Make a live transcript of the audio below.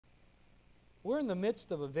We're in the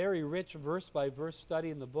midst of a very rich verse-by-verse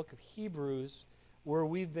study in the book of Hebrews, where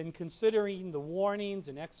we've been considering the warnings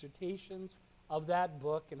and exhortations of that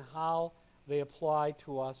book and how they apply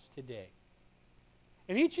to us today.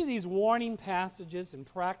 And each of these warning passages and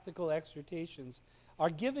practical exhortations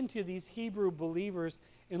are given to these Hebrew believers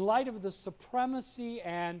in light of the supremacy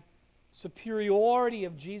and superiority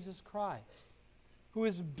of Jesus Christ, who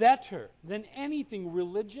is better than anything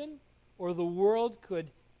religion or the world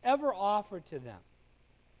could ever offer to them.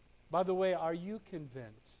 By the way, are you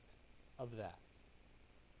convinced of that?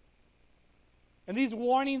 And these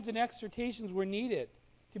warnings and exhortations were needed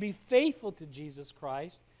to be faithful to Jesus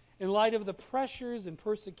Christ in light of the pressures and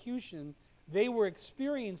persecution they were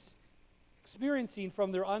experiencing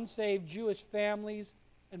from their unsaved Jewish families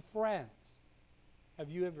and friends. Have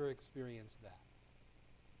you ever experienced that?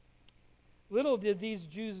 Little did these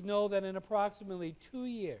Jews know that in approximately 2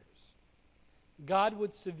 years, God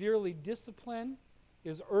would severely discipline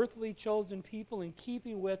his earthly chosen people in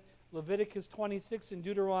keeping with Leviticus 26 and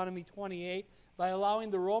Deuteronomy 28 by allowing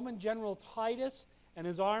the Roman general Titus and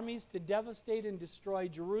his armies to devastate and destroy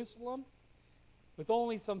Jerusalem, with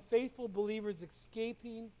only some faithful believers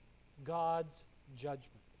escaping God's judgment.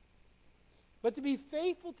 But to be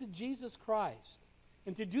faithful to Jesus Christ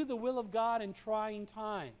and to do the will of God in trying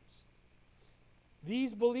times,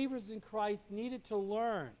 these believers in Christ needed to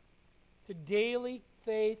learn to daily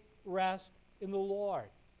faith rest in the Lord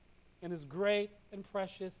and his great and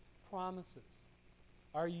precious promises.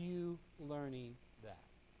 Are you learning that?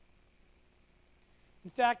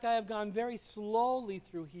 In fact, I have gone very slowly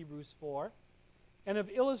through Hebrews 4 and have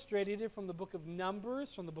illustrated it from the book of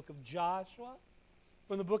Numbers, from the book of Joshua,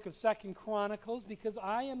 from the book of 2 Chronicles, because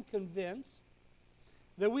I am convinced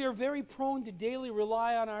that we are very prone to daily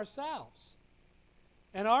rely on ourselves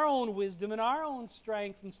and our own wisdom and our own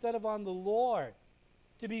strength instead of on the Lord,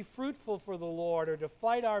 to be fruitful for the Lord or to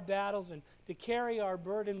fight our battles and to carry our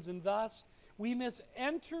burdens, and thus we miss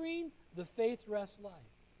entering the faith rest life.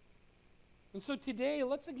 And so today,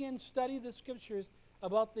 let's again study the Scriptures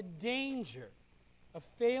about the danger of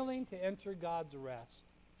failing to enter God's rest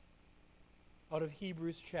out of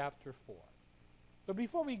Hebrews chapter 4. But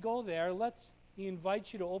before we go there, let's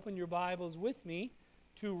invite you to open your Bibles with me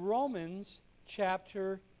to Romans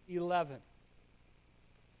chapter 11.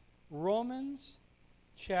 Romans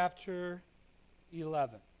chapter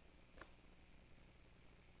 11.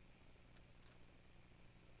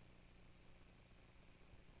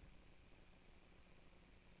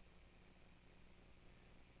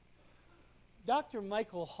 Dr.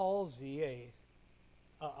 Michael Halsey,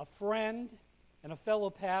 a friend and a fellow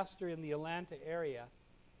pastor in the Atlanta area,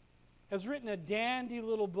 has written a dandy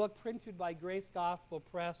little book printed by Grace Gospel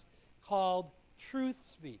Press called Truth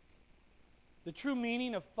Speak, the true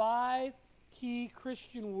meaning of 5 key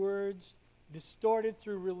Christian words distorted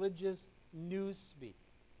through religious newspeak.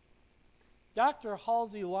 Dr.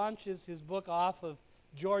 Halsey launches his book off of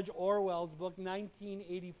George Orwell's book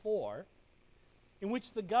 1984, in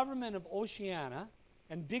which the government of Oceania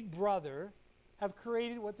and Big Brother have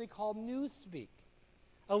created what they call newspeak,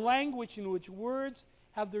 a language in which words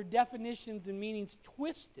have their definitions and meanings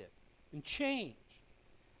twisted and changed,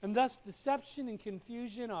 and thus deception and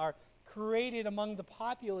confusion are created among the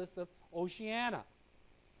populace of Oceania.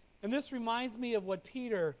 And this reminds me of what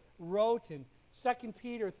Peter wrote in 2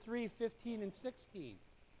 Peter 3:15 and 16,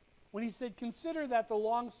 when he said, "Consider that the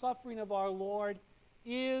long-suffering of our Lord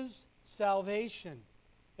is salvation,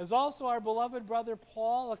 as also our beloved brother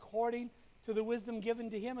Paul, according to the wisdom given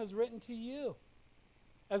to him, has written to you,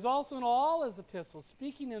 as also in all his epistles,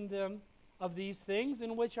 speaking in them of these things,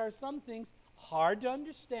 in which are some things hard to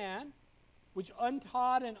understand, which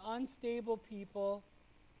untaught and unstable people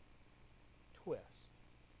twist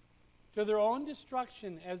to their own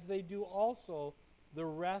destruction, as they do also the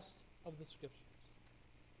rest of the Scriptures."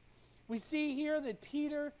 We see here that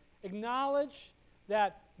Peter acknowledged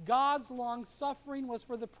that God's long-suffering was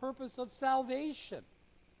for the purpose of salvation,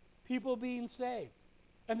 people being saved.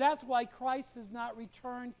 And that's why Christ has not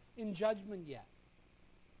returned in judgment yet.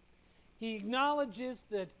 He acknowledges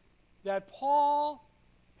that Paul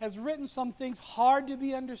has written some things hard to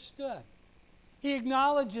be understood. He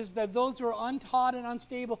acknowledges that those who are untaught and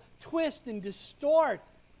unstable twist and distort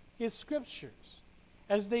his Scriptures,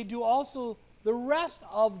 as they do also the rest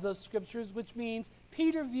of the Scriptures, which means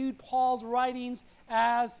Peter viewed Paul's writings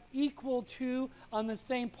as equal to, on the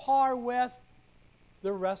same par with,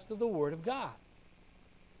 the rest of the Word of God.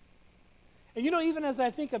 And even as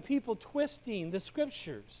I think of people twisting the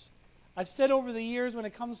Scriptures, I've said over the years when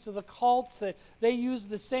it comes to the cults that they use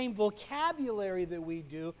the same vocabulary that we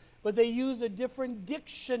do, but they use a different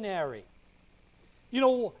dictionary.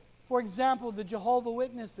 For example, the Jehovah's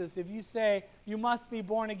Witnesses, if you say you must be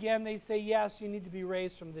born again, they say yes, you need to be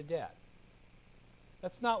raised from the dead.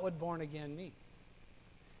 That's not what born again means.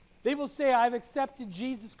 They will say, I've accepted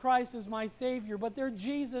Jesus Christ as my Savior, but their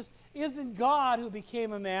Jesus isn't God who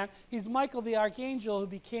became a man. He's Michael the Archangel who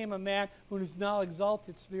became a man who is now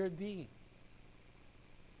exalted spirit being.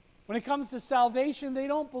 When it comes to salvation, they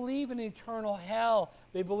don't believe in eternal hell.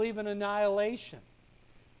 They believe in annihilation.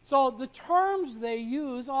 So the terms they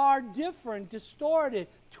use are different, distorted,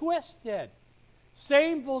 twisted.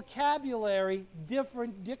 Same vocabulary,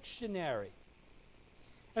 different dictionary.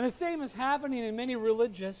 And the same is happening in many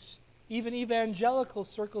religious, even evangelical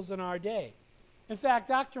circles in our day. In fact,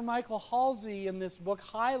 Dr. Michael Halsey in this book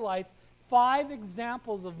highlights 5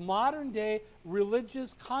 examples of modern-day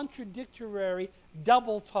religious contradictory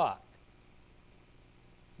double talk.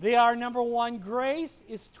 They are, number 1, grace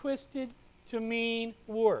is twisted to mean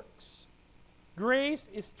works. Grace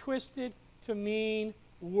is twisted to mean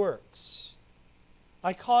works.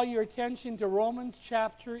 I call your attention to Romans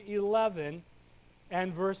chapter 11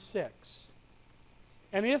 and verse 6.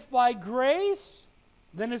 And if by grace,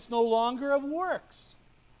 then it's no longer of works.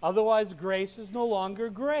 Otherwise, grace is no longer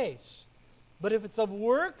grace. But if it's of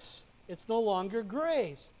works, it's no longer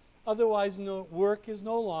grace. Otherwise, work is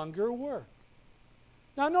no longer work.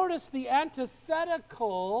 Now notice the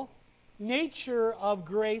antithetical nature of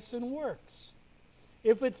grace and works.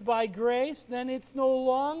 If it's by grace, then it's no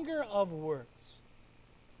longer of works.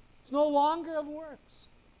 It's no longer of works.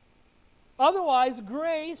 Otherwise,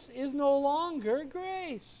 grace is no longer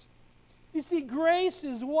grace. You see, grace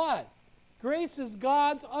is what? Grace is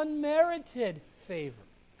God's unmerited favor.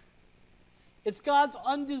 It's God's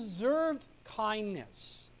undeserved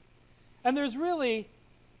kindness. And there's really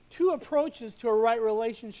 2 approaches to a right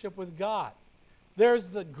relationship with God. There's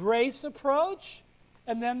the grace approach,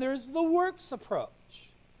 and then there's the works approach.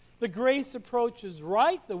 The grace approach is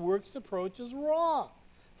right, the works approach is wrong.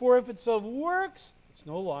 For if it's of works, it's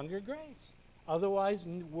no longer grace. Otherwise,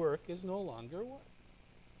 work is no longer work.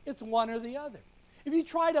 It's one or the other. If you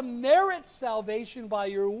try to merit salvation by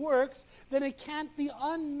your works, then it can't be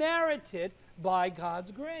unmerited by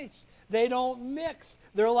God's grace. They don't mix.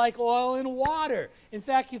 They're like oil and water. In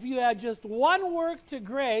fact, if you add just one work to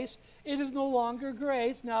grace, it is no longer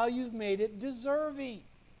grace. Now you've made it deserving.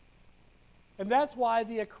 And that's why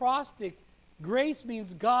the acrostic, grace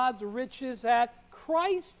means God's riches at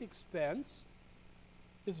Christ's expense,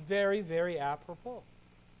 is very, very apropos.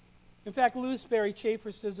 In fact, Louis Barry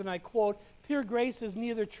Chafer says, and I quote, pure grace is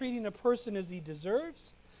neither treating a person as he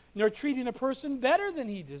deserves, nor treating a person better than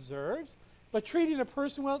he deserves, but treating a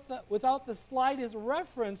person without the slightest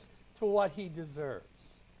reference to what he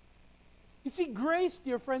deserves. You see, grace,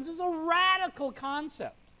 dear friends, is a radical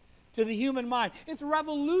concept to the human mind. It's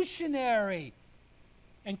revolutionary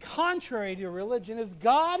and contrary to religion, as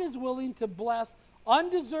God is willing to bless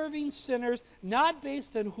undeserving sinners, not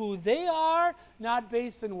based on who they are, not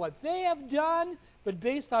based on what they have done, but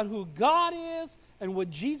based on who God is and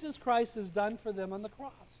what Jesus Christ has done for them on the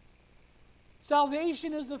cross.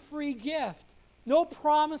 Salvation is a free gift. No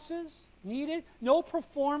promises needed, no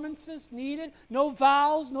performances needed, no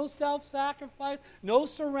vows, no self-sacrifice, no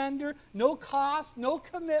surrender, no cost, no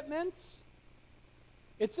commitments.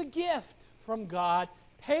 It's a gift from God,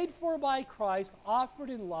 paid for by Christ,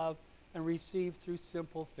 offered in love, and received through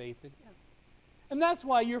simple faith in Him. And that's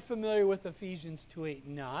why you're familiar with Ephesians 2:8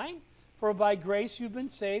 and 9. For by grace you've been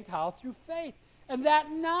saved, how? Through faith. And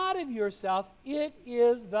that not of yourself, it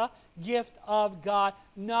is the gift of God,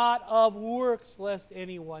 not of works, lest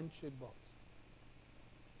anyone should boast.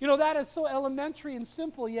 You know, that is so elementary and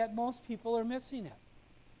simple, yet most people are missing it.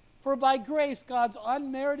 For by grace, God's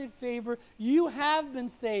unmerited favor, you have been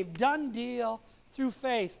saved, done deal, through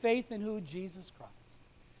faith. Faith in who? Jesus Christ.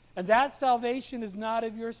 And that salvation is not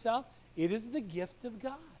of yourself, it is the gift of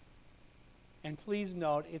God. And please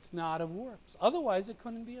note, it's not of works. Otherwise, it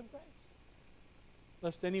couldn't be of grace,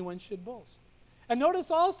 lest anyone should boast. And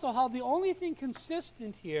notice also how the only thing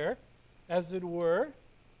consistent here, as it were,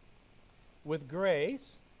 with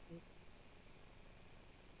grace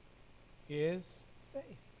is faith.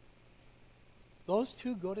 Those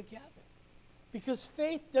two go together. Because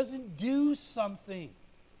faith doesn't do something.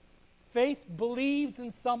 Faith believes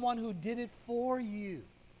in someone who did it for you.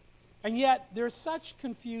 And yet, there's such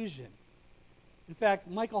confusion. In fact,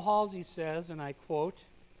 Michael Halsey says, and I quote,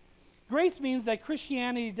 grace means that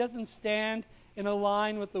Christianity doesn't stand in a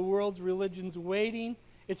line with the world's religions waiting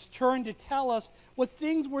its turn to tell us what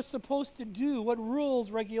things we're supposed to do, what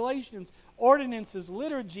rules, regulations, ordinances,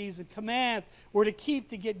 liturgies, and commands we're to keep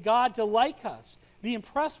to get God to like us, be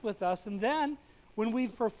impressed with us, and then, when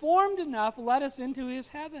we've performed enough, let us into His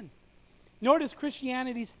heaven. Nor does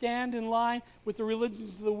Christianity stand in line with the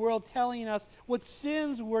religions of the world telling us what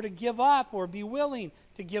sins we're to give up or be willing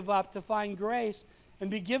to give up to find grace and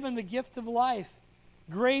be given the gift of life.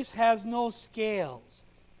 Grace has no scales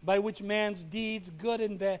by which man's deeds, good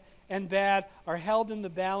and bad, are held in the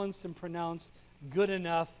balance and pronounced good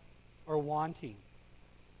enough or wanting.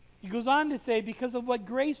 He goes on to say, because of what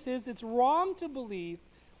grace is, it's wrong to believe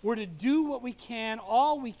we're to do what we can,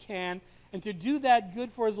 all we can, and to do that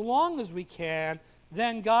good for as long as we can.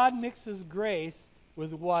 Then God mixes grace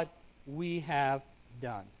with what we have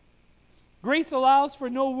done. Grace allows for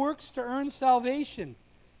no works to earn salvation,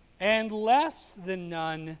 and less than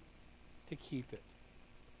none to keep it.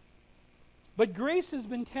 But grace has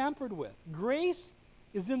been tampered with. Grace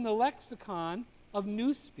is in the lexicon of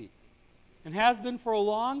Newspeak and has been for a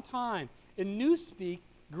long time. In Newspeak,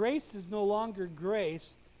 grace is no longer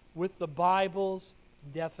grace with the Bible's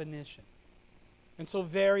definition. And so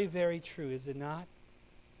very, very true, is it not?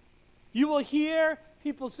 You will hear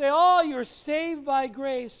people say, oh, you're saved by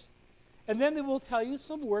grace. And then they will tell you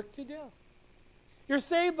some work to do. You're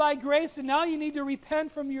saved by grace, and now you need to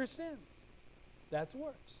repent from your sins. That's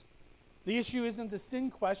works. The issue isn't the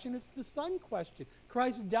sin question, it's the son question.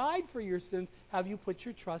 Christ died for your sins. Have you put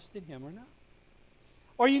your trust in him or not?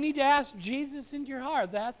 Or you need to ask Jesus into your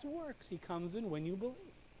heart. That's works. He comes in when you believe.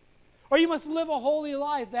 Or you must live a holy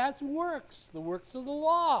life. That's works, the works of the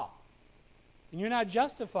law. And you're not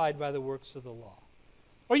justified by the works of the law.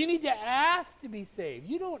 Or you need to ask to be saved.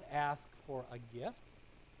 You don't ask for a gift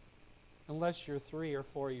unless you're 3 or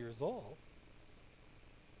 4 years old.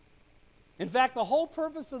 In fact, the whole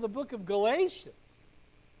purpose of the book of Galatians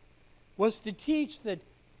was to teach that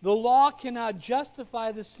the law cannot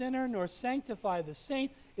justify the sinner nor sanctify the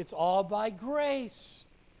saint. It's all by grace.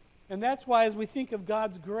 And that's why as we think of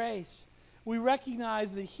God's grace, we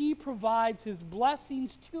recognize that he provides his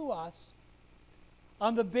blessings to us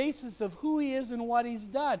on the basis of who he is and what he's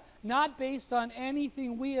done, not based on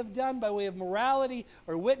anything we have done by way of morality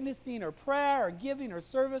or witnessing or prayer or giving or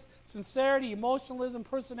service, sincerity, emotionalism,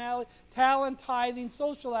 personality, talent, tithing,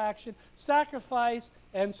 social action, sacrifice,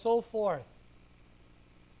 and so forth.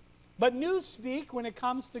 But Newspeak, when it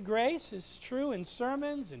comes to grace, is true in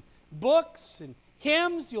sermons and books and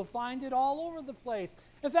hymns. You'll find it all over the place.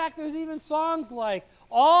 In fact, there's even songs like,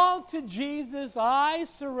 all to Jesus I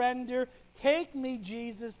surrender, take me,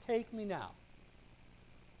 Jesus, take me now.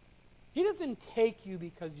 He doesn't take you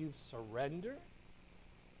because you've surrendered.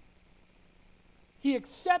 He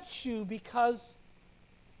accepts you because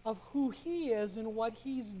of who he is and what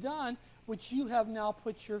he's done, which you have now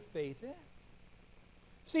put your faith in.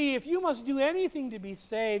 See, if you must do anything to be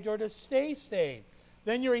saved or to stay saved,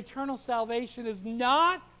 then your eternal salvation is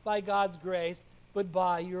not by God's grace, but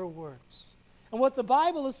by your works. And what the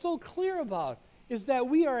Bible is so clear about is that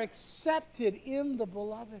we are accepted in the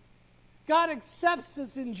beloved. God accepts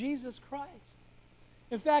us in Jesus Christ.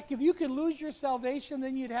 In fact, if you could lose your salvation,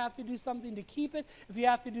 then you'd have to do something to keep it. If you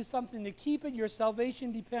have to do something to keep it, your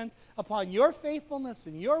salvation depends upon your faithfulness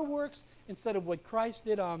and your works instead of what Christ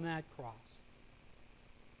did on that cross.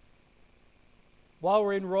 While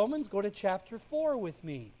we're in Romans, go to chapter 4 with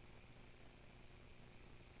me.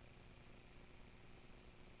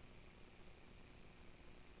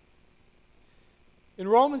 In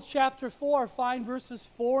Romans chapter 4, find verses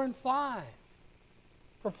 4 and 5.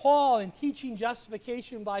 For Paul, in teaching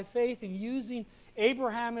justification by faith and using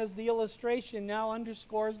Abraham as the illustration, now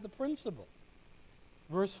underscores the principle.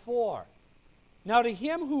 Verse 4. Now to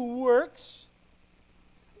him who works,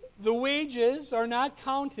 the wages are not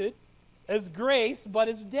counted as grace, but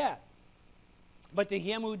as debt. But to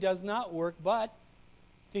him who does not work, but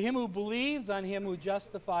to him who believes on him who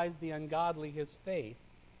justifies the ungodly, his faith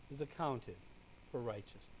is accounted for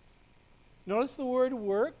righteousness. Notice the word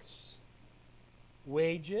works,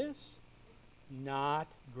 wages, not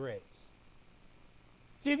grace.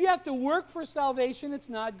 See, if you have to work for salvation, it's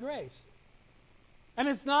not grace. And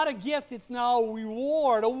it's not a gift, it's now a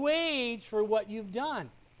reward, a wage for what you've done.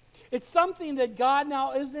 It's something that God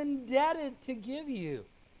now is indebted to give you.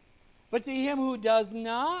 But to him who does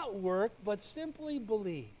not work, but simply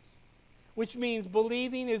believes, which means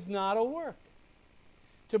believing is not a work.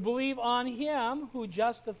 To believe on him who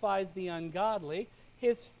justifies the ungodly,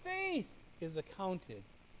 his faith is accounted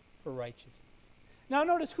for righteousness. Now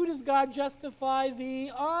notice, who does God justify?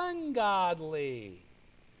 The ungodly.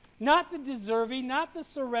 Not the deserving, not the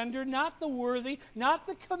surrendered, not the worthy, not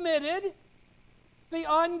the committed. The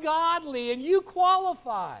ungodly, and you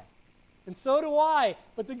qualify. And so do I.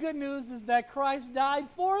 But the good news is that Christ died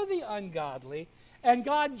for the ungodly, and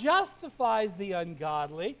God justifies the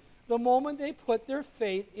ungodly the moment they put their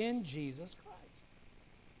faith in Jesus Christ.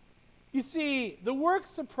 You see, the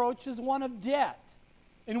works approach is one of debt,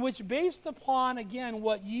 in which based upon, again,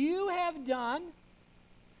 what you have done,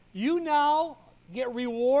 you now get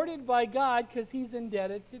rewarded by God because He's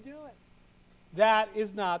indebted to do it. That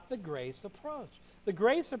is not the grace approach. The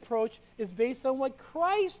grace approach is based on what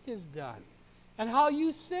Christ has done and how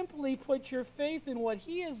you simply put your faith in what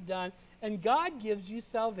He has done, and God gives you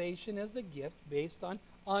salvation as a gift based on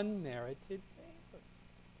unmerited favor.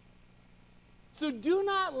 So do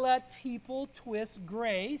not let people twist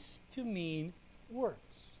grace to mean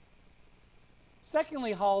works.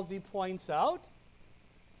 Secondly, Halsey points out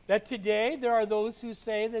that today there are those who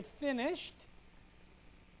say that finished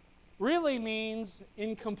really means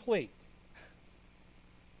incomplete.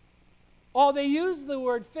 Oh, they use the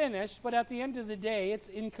word finished, but at the end of the day, it's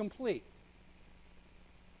incomplete.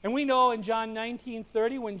 And we know in John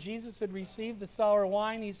 19:30, when Jesus had received the sour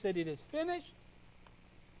wine, He said, "It is finished.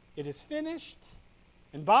 It is finished."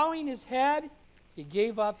 And bowing His head, He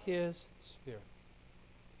gave up His spirit.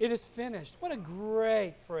 It is finished. What a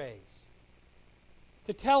great phrase.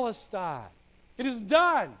 Tetelestai. It is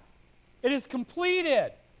done. It is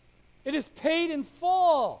completed. It is paid in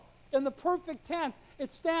full. In the perfect tense,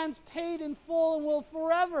 it stands paid in full and will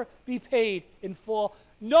forever be paid in full.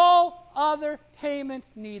 No other payment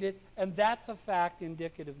needed, and that's a fact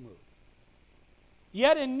indicative mood.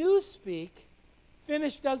 Yet in Newspeak,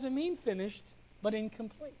 finished doesn't mean finished, but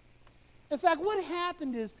incomplete. In fact, what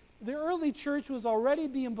happened is the early church was already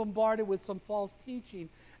being bombarded with some false teaching,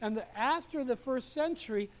 and after the first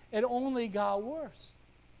century, it only got worse.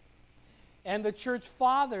 And the church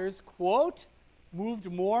fathers, quote,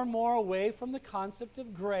 moved more and more away from the concept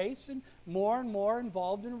of grace and more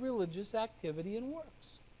involved in religious activity and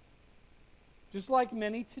works. Just like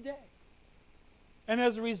many today. And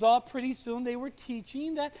as a result, pretty soon they were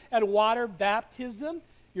teaching that at water baptism,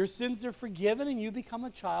 your sins are forgiven and you become a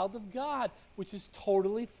child of God, which is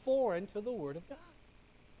totally foreign to the Word of God.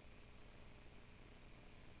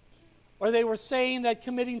 Or they were saying that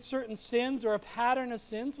committing certain sins or a pattern of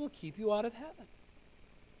sins will keep you out of heaven.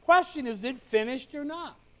 Question, is it finished or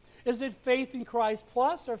not? Is it faith in Christ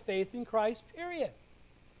plus or faith in Christ period?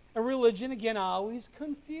 And religion, again, always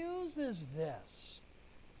confuses this.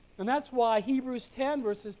 And that's why Hebrews 10,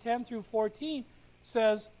 verses 10 through 14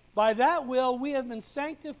 says, "By that will we have been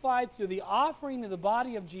sanctified through the offering of the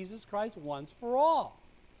body of Jesus Christ once for all.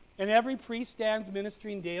 And every priest stands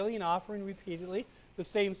ministering daily and offering repeatedly the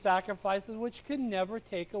same sacrifices which could never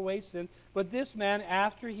take away sin. But this man,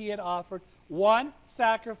 after he had offered one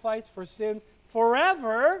sacrifice for sins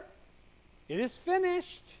forever, it is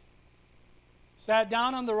finished, sat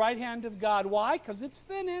down on the right hand of God." Why? Because it's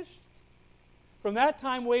finished. From that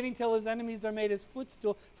time waiting till his enemies are made his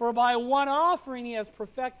footstool. For by one offering he has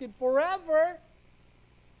perfected forever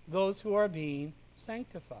those who are being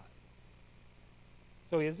sanctified.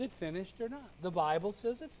 So is it finished or not? The Bible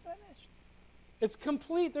says it's finished. It's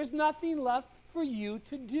complete. There's nothing left for you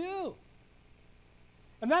to do.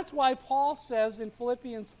 And that's why Paul says in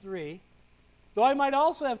Philippians 3, "Though I might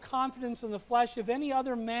also have confidence in the flesh, if any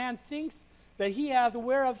other man thinks that he hath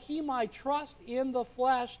whereof he might trust in the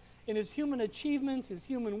flesh, in his human achievements, his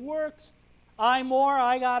human works, I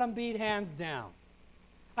got him beat hands down.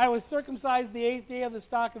 I was circumcised the 8th day of the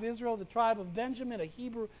stock of Israel, the tribe of Benjamin, a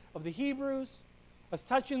Hebrew of the Hebrews. As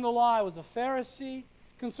touching the law, I was a Pharisee.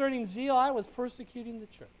 Concerning zeal, I was persecuting the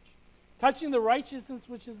church. Touching the righteousness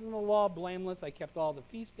which is in the law, blameless. I kept all the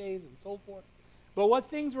feast days and so forth. But what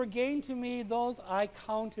things were gained to me, those I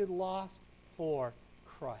counted loss for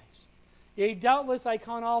Christ. Yea, doubtless I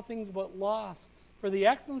count all things but loss for the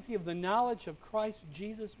excellency of the knowledge of Christ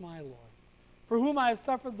Jesus my Lord, for whom I have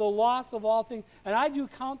suffered the loss of all things, and I do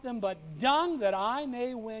count them but dung, that I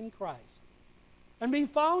may win Christ, and be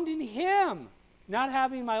found in Him, not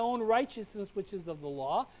having my own righteousness which is of the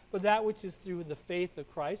law, but that which is through the faith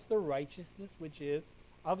of Christ, the righteousness which is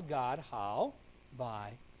of God." How?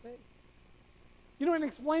 By faith. You know, in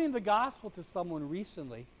explaining the gospel to someone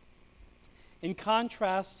recently, in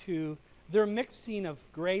contrast to their mixing of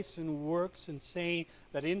grace and works and saying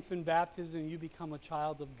that infant baptism you become a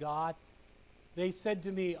child of God, they said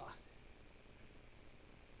to me,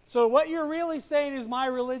 "So what you're really saying is my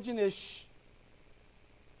religion is shh."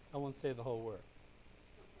 I won't say the whole word.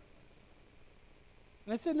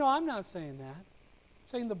 And I said, no, I'm not saying that. I'm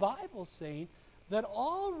saying the Bible's saying that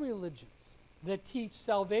all religions that teach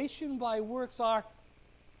salvation by works are.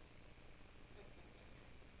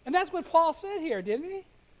 And that's what Paul said here, didn't he?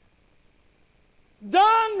 It's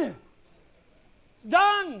done. It's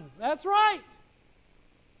done. That's right.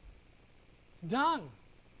 It's done.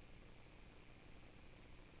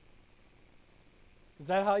 Is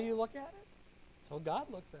that how you look at it? That's how God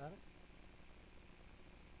looks at it.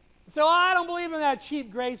 So I don't believe in that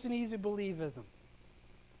cheap grace and easy believism.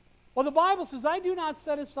 Well, the Bible says, I do not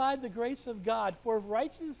set aside the grace of God, for if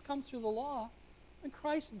righteousness comes through the law, then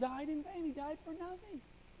Christ died in vain. He died for nothing.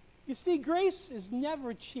 You see, grace is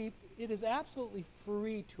never cheap. It is absolutely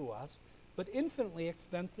free to us, but infinitely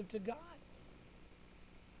expensive to God.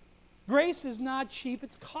 Grace is not cheap,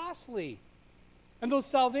 it's costly. And though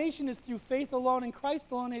salvation is through faith alone in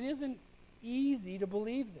Christ alone, it isn't easy to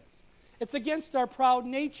believe this. It's against our proud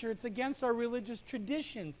nature. It's against our religious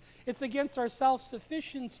traditions. It's against our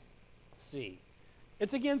self-sufficiency.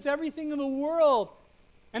 It's against everything in the world.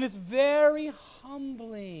 And it's very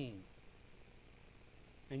humbling.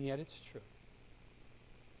 And yet it's true.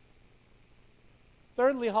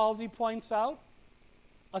 Thirdly, Halsey points out,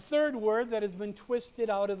 a third word that has been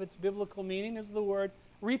twisted out of its biblical meaning is the word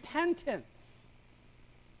repentance.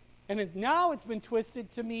 And now it's been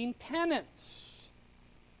twisted to mean penance.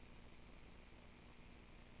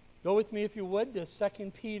 Go with me, if you would, to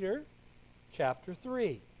 2 Peter chapter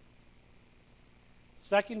 3.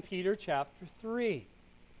 2 Peter chapter 3.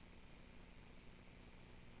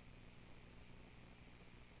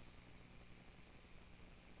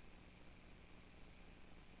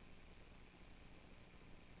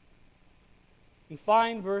 And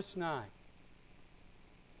find verse 9.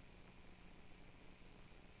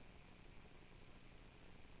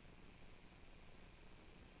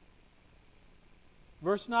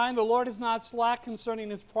 Verse 9, the Lord is not slack concerning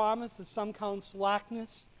his promise, as some count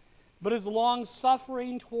slackness, but is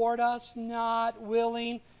long-suffering toward us, not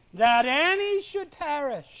willing that any should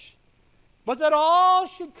perish, but that all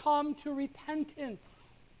should come to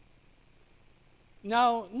repentance.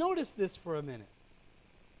 Now, notice this for a minute.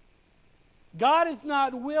 God is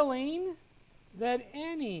not willing that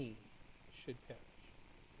any should perish.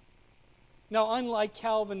 Now, unlike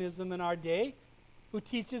Calvinism in our day, who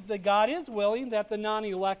teaches that God is willing that the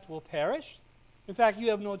non-elect will perish. In fact,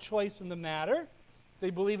 you have no choice in the matter.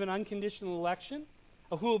 They believe in unconditional election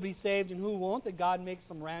of who will be saved and who won't, that God makes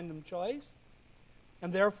some random choice.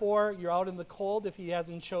 And therefore, you're out in the cold if he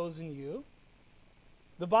hasn't chosen you.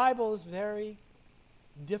 The Bible is very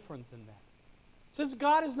different than that. It says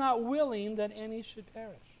God is not willing that any should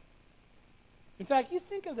perish. In fact, you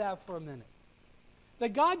think of that for a minute.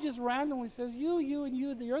 That God just randomly says, you, and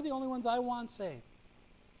you, you're the only ones I want saved.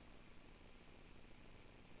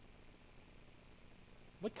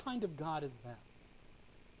 What kind of God is that?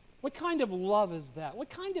 What kind of love is that?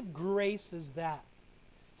 What kind of grace is that?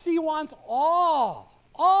 See, he wants all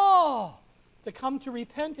to come to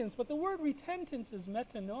repentance. But the word repentance is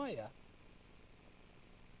metanoia.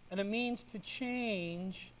 And it means to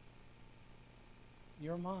change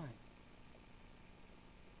your mind.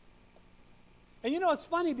 And you know, it's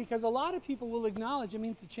funny because a lot of people will acknowledge it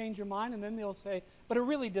means to change your mind, and then they'll say, but it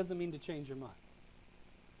really doesn't mean to change your mind.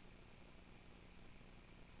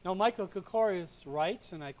 Now, Michael Kokorius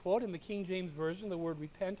writes, and I quote, in the King James Version, the word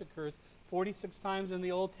repent occurs 46 times in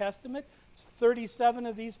the Old Testament. 37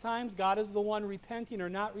 of these times, God is the one repenting or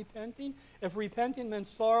not repenting. If repenting meant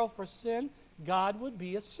sorrow for sin, God would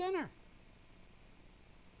be a sinner.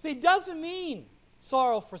 See, it doesn't mean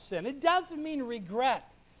sorrow for sin. It doesn't mean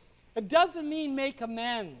regret. It doesn't mean make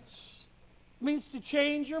amends. It means to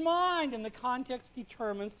change your mind, and the context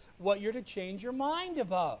determines what you're to change your mind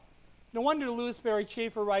about. No wonder Louis Barry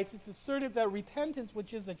Chafer writes, it's asserted that repentance,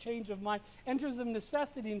 which is a change of mind, enters of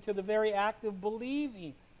necessity into the very act of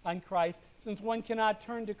believing on Christ, since one cannot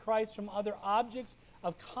turn to Christ from other objects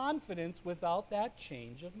of confidence without that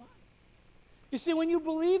change of mind. You see, when you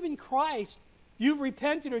believe in Christ, you've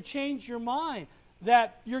repented or changed your mind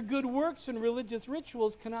that your good works and religious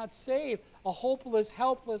rituals cannot save a hopeless,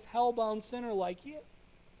 helpless, hell-bound sinner like you.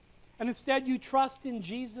 And instead you trust in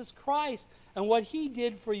Jesus Christ and what he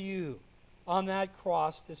did for you on that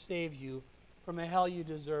cross to save you from a hell you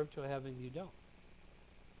deserve to a heaven you don't.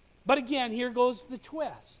 But again, here goes the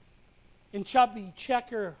twist. In chubby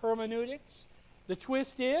checker hermeneutics, the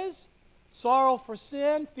twist is sorrow for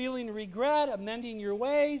sin, feeling regret, amending your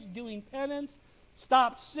ways, doing penance,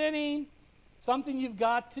 stop sinning, something you've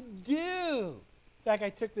got to do. In fact, I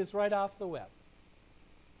took this right off the web.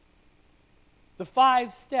 The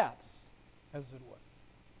 5 steps, as it were,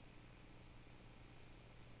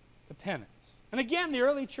 to penance. And again, the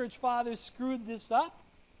early church fathers screwed this up.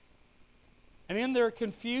 And in their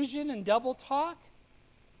confusion and double talk,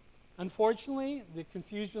 unfortunately, the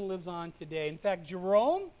confusion lives on today. In fact,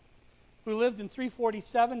 Jerome, who lived in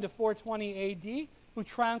 347 to 420 AD, who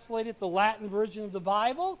translated the Latin version of the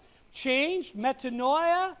Bible, changed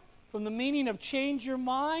metanoia from the meaning of change your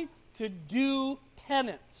mind to do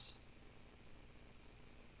penance.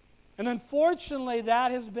 And unfortunately,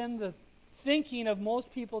 that has been the thinking of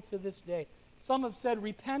most people to this day. Some have said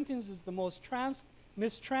repentance is the most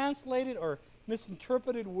mistranslated or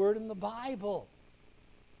misinterpreted word in the Bible.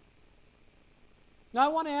 Now I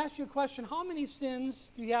want to ask you a question. How many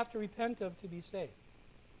sins do you have to repent of to be saved?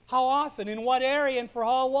 How often? In what area? And for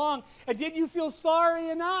how long? And did you feel sorry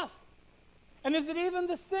enough? And is it even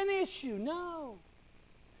the sin issue? No.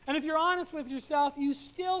 And if you're honest with yourself, you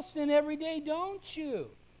still sin every day, don't you?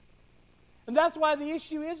 And that's why the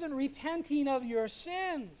issue isn't repenting of your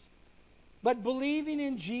sins, but believing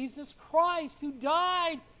in Jesus Christ, who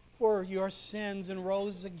died for your sins and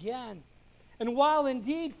rose again. And while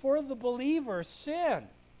indeed for the believer, sin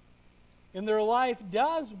in their life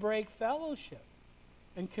does break fellowship,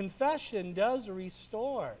 and confession does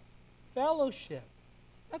restore fellowship,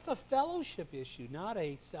 that's a fellowship issue, not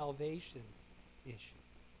a salvation issue.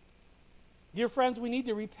 Dear friends, we need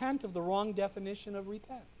to repent of the wrong definition of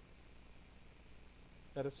repent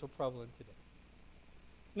that is so prevalent today.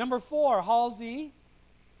 Number 4, Halsey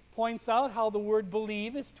points out how the word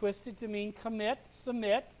believe is twisted to mean commit,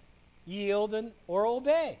 submit, yield, or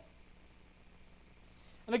obey.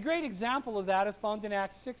 And a great example of that is found in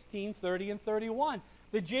Acts 16, 30 and 31.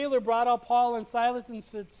 The jailer brought out Paul and Silas and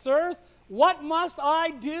said, "Sirs, what must I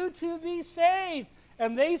do to be saved?"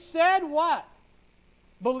 And they said what?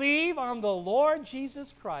 "Believe on the Lord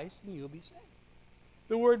Jesus Christ and you'll be saved."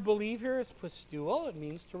 The word believe here is pisteuo. It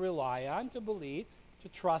means to rely on, to believe, to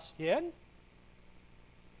trust in.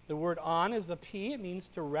 The word on is a P. It means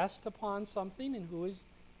to rest upon something. And do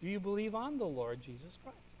you believe on the Lord Jesus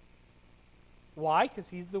Christ? Why? Because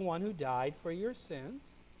he's the one who died for your sins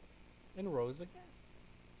and rose again.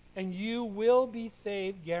 And you will be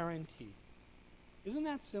saved, guaranteed. Isn't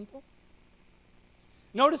that simple?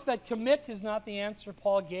 Notice that commit is not the answer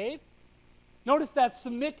Paul gave. Notice that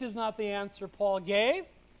submit is not the answer Paul gave.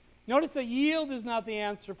 Notice that yield is not the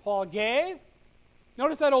answer Paul gave.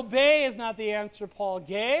 Notice that obey is not the answer Paul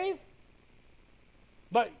gave.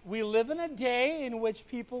 But we live in a day in which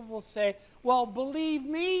people will say, well, believe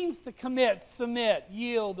means to commit, submit,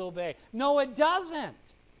 yield, obey. No, it doesn't.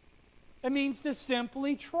 It means to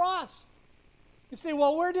simply trust. You say,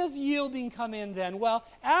 well, where does yielding come in then? Well,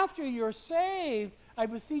 after you're saved, I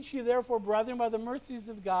beseech you, therefore, brethren, by the mercies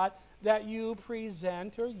of God, that you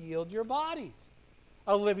present or yield your bodies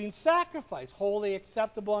a living sacrifice, wholly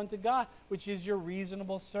acceptable unto God, which is your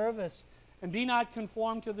reasonable service. And be not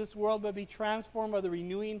conformed to this world, but be transformed by the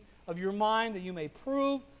renewing of your mind, that you may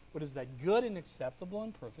prove what is that good and acceptable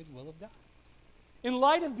and perfect will of God. In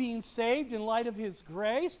light of being saved, in light of His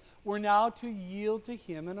grace, we're now to yield to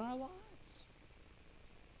Him in our lives.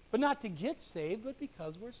 But not to get saved, but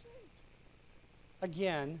because we're saved.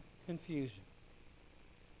 Again, confusion.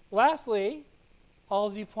 Lastly,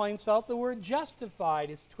 Halsey points out the word justified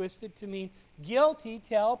is twisted to mean guilty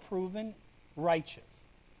till proven righteous.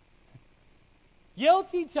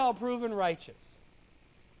 Guilty till proven righteous.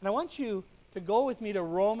 And I want you to go with me to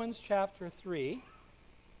Romans chapter 3.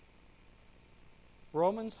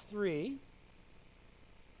 Romans 3,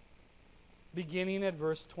 beginning at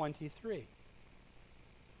verse 23.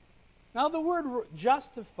 Now the word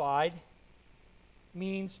justified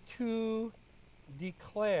means to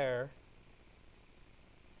declare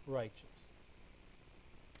righteous.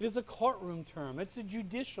 It is a courtroom term. It's a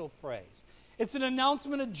judicial phrase. It's an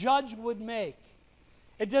announcement a judge would make.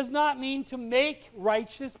 It does not mean to make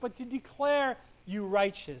righteous, but to declare you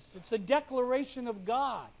righteous. It's a declaration of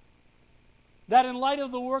God that in light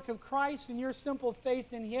of the work of Christ and your simple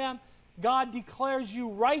faith in Him, God declares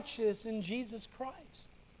you righteous in Jesus Christ.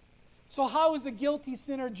 So how is a guilty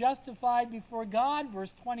sinner justified before God?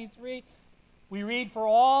 Verse 23, we read, "For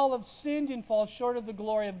all have sinned and fall short of the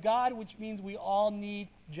glory of God," which means we all need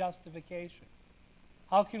justification.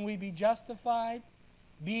 How can we be justified?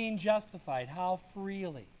 Being justified. How?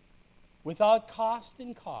 Freely. Without cost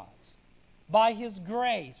and cause. By His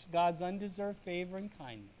grace, God's undeserved favor and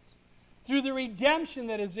kindness. Through the redemption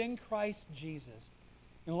that is in Christ Jesus.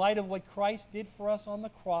 In light of what Christ did for us on the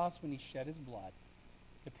cross when He shed His blood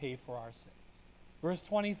to pay for our sins. Verse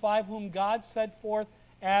 25, whom God set forth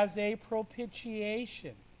as a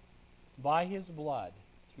propitiation by His blood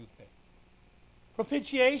through faith.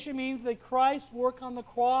 Propitiation means that Christ's work on the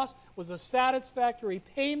cross was a satisfactory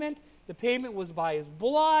payment. The payment was by His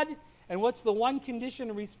blood. And what's the one condition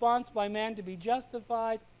and response by man to be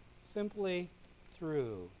justified? Simply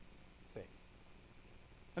through faith.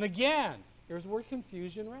 And again, here's where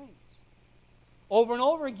confusion reigns. Over and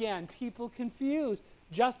over again, people confuse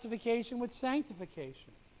justification with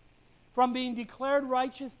sanctification. From being declared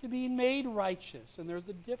righteous to being made righteous. And there's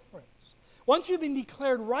a difference. Once you've been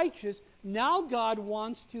declared righteous, now God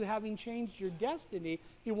wants to, having changed your destiny,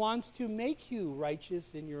 He wants to make you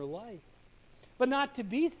righteous in your life. But not to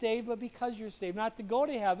be saved, but because you're saved. Not to go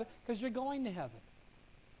to heaven, because you're going to heaven.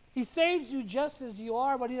 He saves you just as you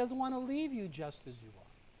are, but He doesn't want to leave you just as you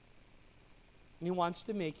are. And He wants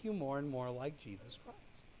to make you more and more like Jesus Christ.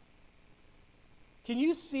 Can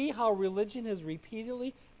you see how religion has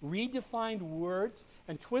repeatedly redefined words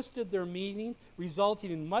and twisted their meanings,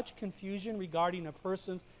 resulting in much confusion regarding a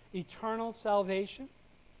person's eternal salvation?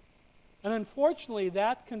 And unfortunately,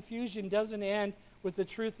 that confusion doesn't end with the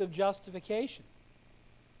truth of justification,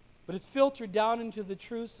 but it's filtered down into the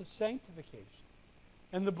truths of sanctification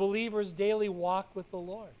and the believer's daily walk with the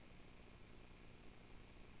Lord.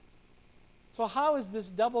 So how has this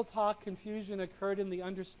double talk confusion occurred in the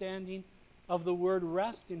understanding of the word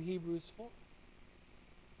rest in Hebrews 4?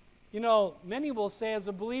 You know, many will say as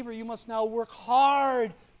a believer, you must now work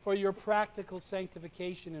hard for your practical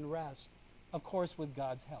sanctification and rest, of course with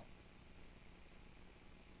God's help.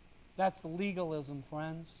 That's legalism,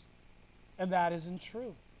 friends, and that isn't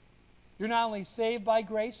true. You're not only saved by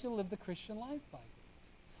grace, you live the Christian life by grace.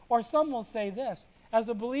 Or some will say this, as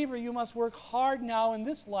a believer, you must work hard now in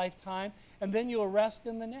this lifetime, and then you'll rest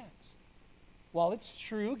in the next. Well, it's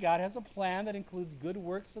true, God has a plan that includes good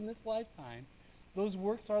works in this lifetime. Those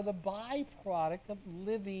works are the byproduct of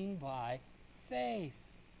living by faith.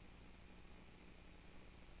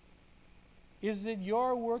 Is it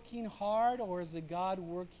your working hard, or is it God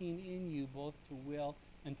working in you both to will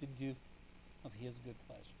and to do of His good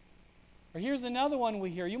pleasure? Or here's another one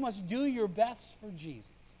we hear. You must do your best for Jesus.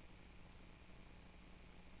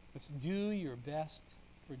 Let's do your best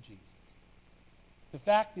for Jesus. The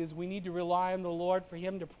fact is, we need to rely on the Lord for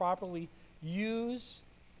Him to properly use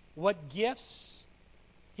what gifts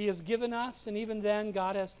He has given us, and even then,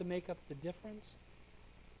 God has to make up the difference.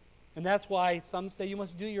 And that's why some say you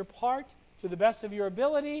must do your part to the best of your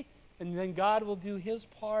ability, and then God will do His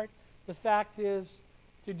part. The fact is,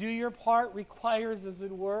 to do your part requires, as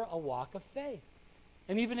it were, a walk of faith.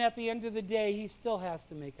 And even at the end of the day, He still has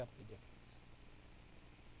to make up the difference.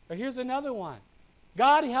 Or here's another one.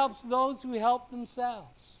 God helps those who help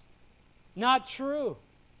themselves. Not true.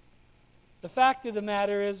 The fact of the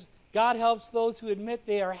matter is, God helps those who admit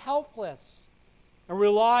they are helpless and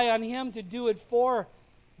rely on Him to do it for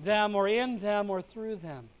them or in them or through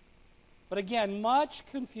them. But again, much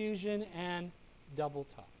confusion and double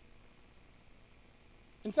talk.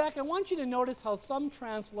 In fact, I want you to notice how some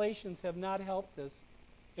translations have not helped us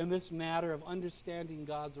in this matter of understanding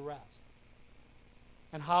God's rest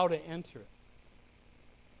and how to enter it.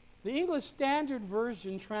 The English Standard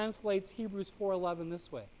Version translates Hebrews 4:11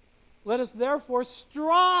 this way. Let us therefore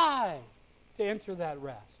strive to enter that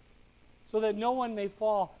rest, so that no one may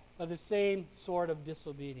fall by the same sort of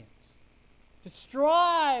disobedience. To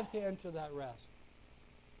strive to enter that rest.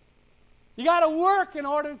 You got to work in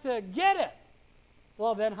order to get it.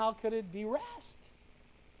 Well, then how could it be rest?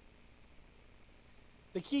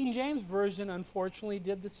 The King James Version, unfortunately,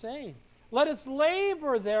 did the same. Let us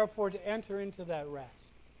labor, therefore, to enter into that rest.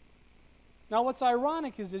 Now, what's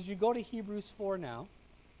ironic is as you go to Hebrews 4 now,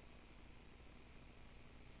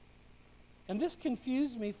 and this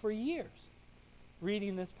confused me for years,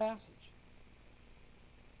 reading this passage.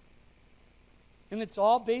 And it's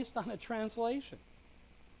all based on a translation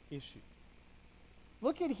issue.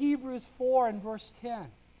 Look at Hebrews 4 and verse 10.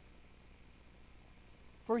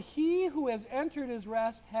 For he who has entered his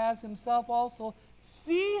rest has himself also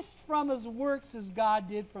ceased from his works as God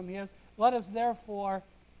did from his. Let us therefore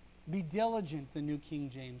be diligent, the New King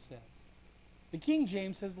James says. The King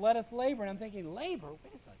James says, let us labor. And I'm thinking, labor?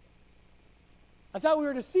 Wait a second. I thought we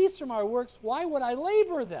were to cease from our works. Why would I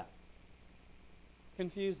labor then?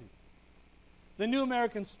 Confusing. The New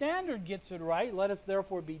American Standard gets it right. Let us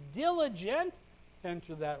therefore be diligent to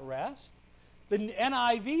enter that rest. The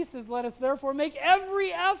NIV says, let us therefore make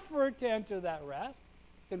every effort to enter that rest.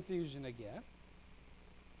 Confusion again.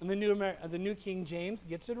 And the New King James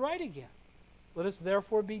gets it right again. Let us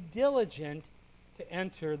therefore be diligent to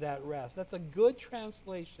enter that rest. That's a good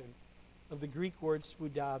translation of the Greek word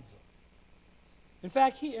spoudazo. In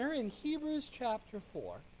fact, here in Hebrews chapter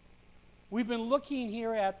 4, we've been looking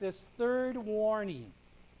here at this third warning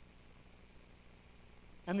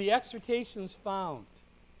and the exhortations found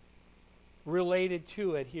related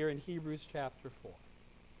to it here in Hebrews chapter 4.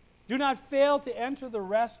 Do not fail to enter the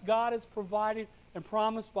rest God has provided and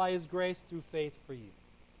promised by His grace through faith for you.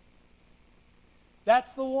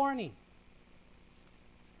 That's the warning.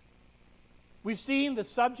 We've seen the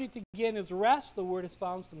subject again is rest. The word is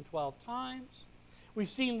found some 12 times. We've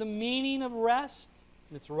seen the meaning of rest,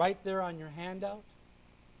 and it's right there on your handout.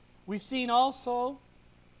 We've seen also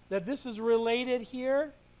that this is related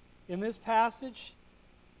here in this passage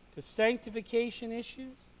to sanctification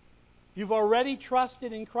issues. You've already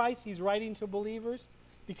trusted in Christ, he's writing to believers,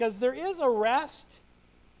 because there is a rest,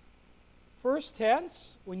 first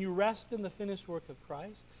tense, when you rest in the finished work of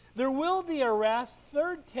Christ. There will be a rest,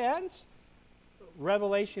 third tense,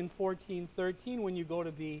 Revelation 14:13, when you go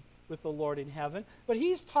to be with the Lord in heaven. But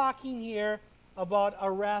he's talking here about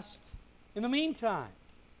a rest in the meantime.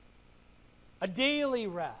 A daily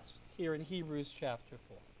rest here in Hebrews chapter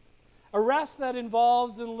 4. A rest that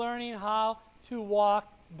involves in learning how to walk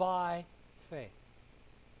by faith.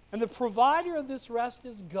 And the provider of this rest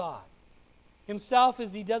is God himself,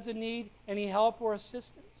 as he doesn't need any help or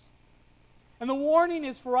assistance. And the warning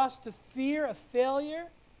is for us to fear a failure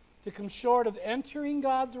to come short of entering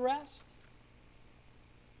God's rest.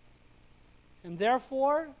 And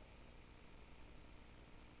therefore,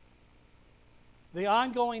 the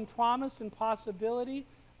ongoing promise and possibility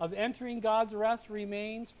of entering God's rest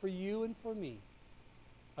remains for you and for me,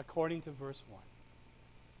 according to verse 1.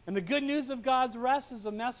 And the good news of God's rest is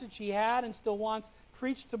a message he had and still wants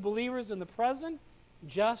preached to believers in the present,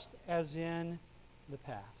 just as in the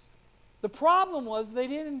past. The problem was they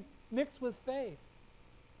didn't mix with faith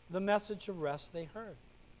the message of rest they heard.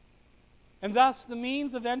 And thus, the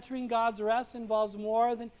means of entering God's rest involves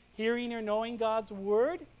more than hearing or knowing God's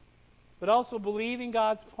word, but also believing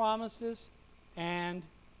God's promises and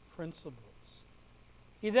principles.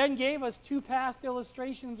 He then gave us two past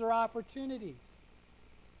illustrations or opportunities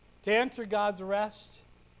to enter God's rest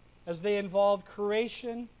as they involved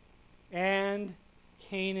creation and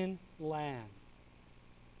Canaan land.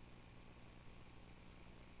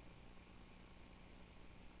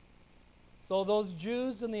 So those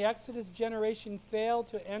Jews in the Exodus generation failed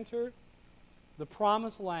to enter the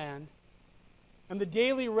promised land and the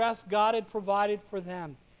daily rest God had provided for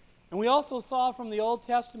them. And we also saw from the Old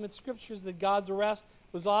Testament scriptures that God's rest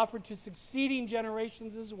was offered to succeeding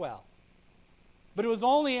generations as well. But it was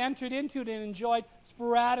only entered into and enjoyed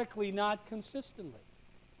sporadically, not consistently.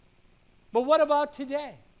 But what about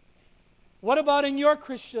today? What about in your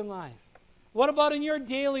Christian life? What about in your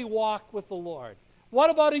daily walk with the Lord? What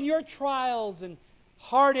about in your trials and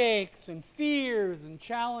heartaches and fears and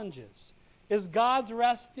challenges? Is God's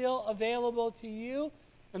rest still available to you?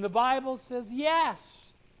 And the Bible says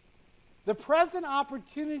yes. The present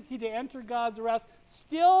opportunity to enter God's rest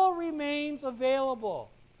still remains available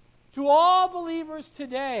to all believers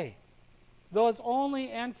today, though it's only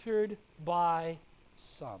entered by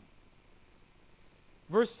some.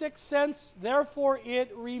 Verse 6 says, therefore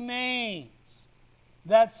it remains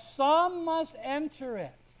that some must enter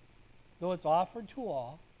it, though it's offered to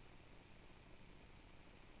all.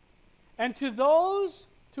 And to those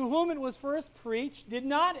to whom it was first preached did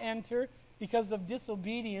not enter because of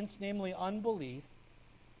disobedience, namely unbelief.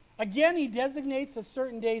 Again, he designates a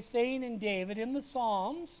certain day, saying in David in the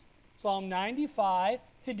Psalms, Psalm 95,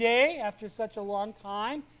 today, after such a long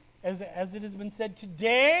time, as it has been said,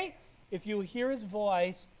 today, if you hear his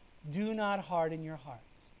voice, do not harden your hearts.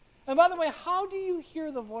 And by the way, how do you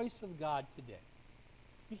hear the voice of God today?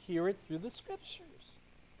 You hear it through the scriptures.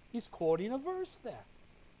 He's quoting a verse there.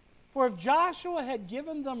 For if Joshua had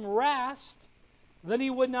given them rest, then he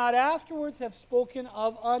would not afterwards have spoken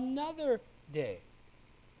of another day.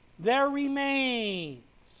 There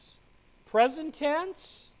remains, present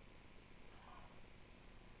tense,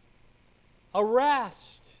 a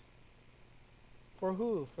rest. For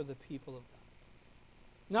who? For the people of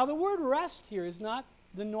God. Now the word rest here is not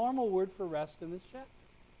the normal word for rest in this chapter.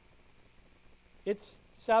 It's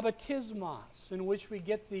sabbatismos, in which we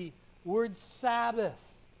get the word Sabbath.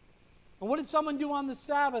 And what did someone do on the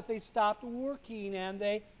Sabbath? They stopped working and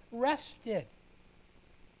they rested.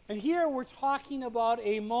 And here we're talking about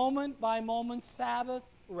a moment-by-moment Sabbath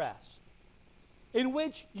rest, in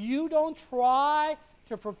which you don't try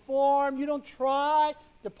to perform, you don't try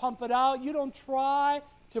to pump it out, you don't try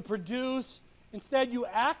to produce. Instead, you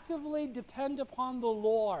actively depend upon the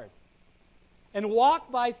Lord and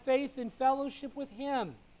walk by faith in fellowship with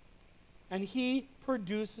him, and he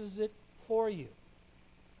produces it for you.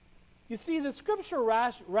 You see, the scripture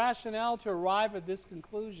rationale to arrive at this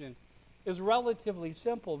conclusion is relatively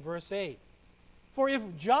simple. Verse 8. For if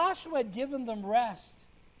Joshua had given them rest,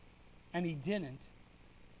 and he didn't,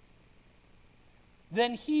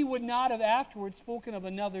 then he would not have afterwards spoken of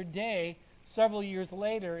another day several years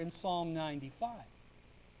later in Psalm 95.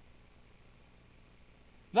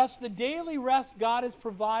 Thus, the daily rest God has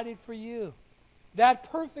provided for you, that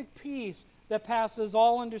perfect peace that passes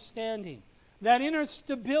all understanding, that inner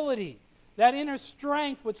stability, that inner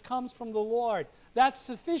strength which comes from the Lord, that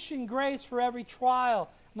sufficient grace for every trial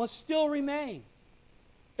must still remain.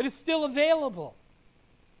 It is still available.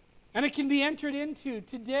 And it can be entered into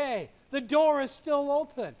today. The door is still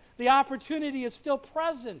open. The opportunity is still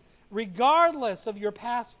present, regardless of your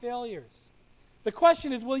past failures. The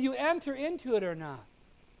question is, will you enter into it or not?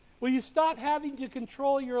 Will you stop having to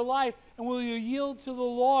control your life, and will you yield to the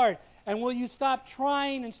Lord? And will you stop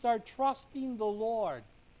trying and start trusting the Lord?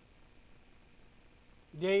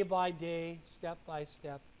 Day by day, step by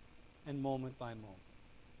step, and moment by moment.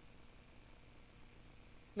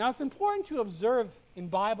 Now, it's important to observe in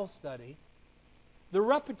Bible study the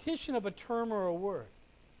repetition of a term or a word,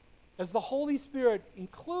 as the Holy Spirit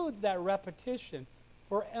includes that repetition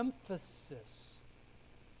for emphasis.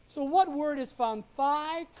 So what word is found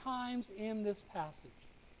 5 times in this passage?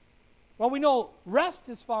 Well, we know rest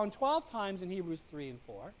is found 12 times in Hebrews 3 and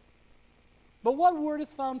 4. But what word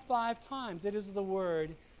is found 5 times? It is the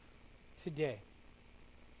word today.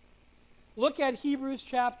 Look at Hebrews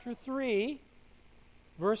chapter 3,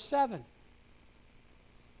 verse 7.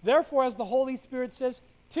 Therefore, as the Holy Spirit says,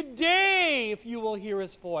 today, if you will hear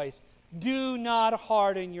his voice, do not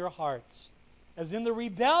harden your hearts, as in the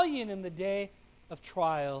rebellion in the day of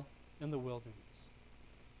trial in the wilderness.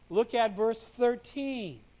 Look at verse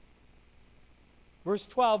 13. Verse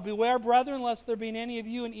 12, beware, brethren, lest there be in any of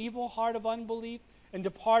you an evil heart of unbelief and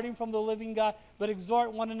departing from the living God, but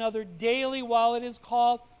exhort one another daily while it is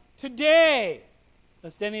called today,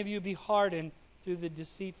 lest any of you be hardened through the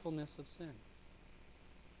deceitfulness of sin.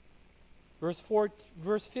 Verse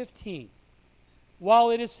 15, while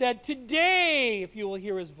it is said, today, if you will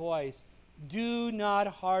hear his voice, do not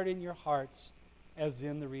harden your hearts as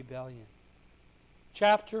in the rebellion.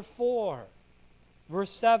 Chapter 4,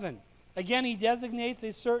 verse 7. Again, he designates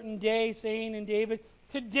a certain day, saying in David,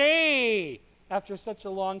 today, after such a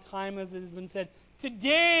long time as it has been said,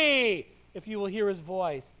 today, if you will hear his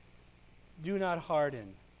voice, do not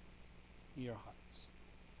harden your hearts.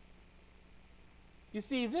 You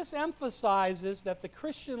see, this emphasizes that the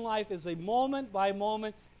Christian life is a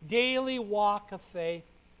moment-by-moment, daily walk of faith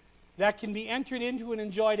that can be entered into and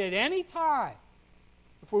enjoyed at any time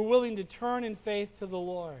if we're willing to turn in faith to the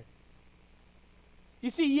Lord. You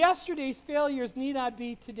see, yesterday's failures need not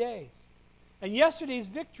be today's. And yesterday's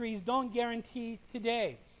victories don't guarantee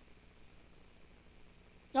today's.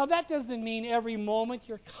 Now, that doesn't mean every moment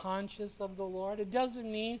you're conscious of the Lord. It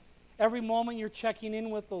doesn't mean every moment you're checking in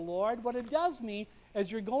with the Lord. What it does mean,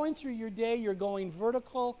 as you're going through your day, you're going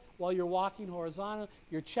vertical while you're walking horizontal.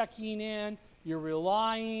 You're checking in, you're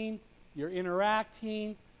relying, you're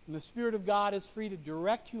interacting, and the Spirit of God is free to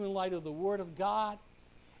direct you in light of the Word of God.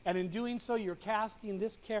 And in doing so, you're casting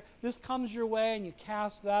this care. This comes your way, and you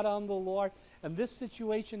cast that on the Lord. And this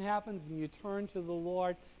situation happens, and you turn to the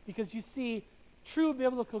Lord. Because you see, true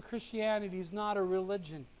biblical Christianity is not a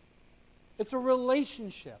religion. It's a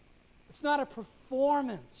relationship. It's not a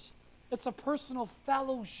performance. It's a personal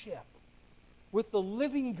fellowship with the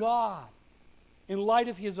living God in light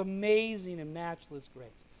of his amazing and matchless grace.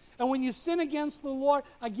 And when you sin against the Lord,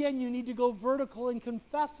 again, you need to go vertical and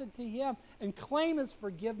confess it to him and claim his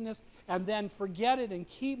forgiveness and then forget it and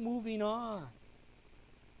keep moving on.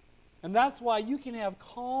 And that's why you can have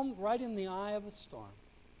calm right in the eye of a storm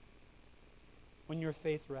when your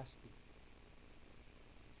faith resting.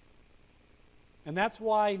 And that's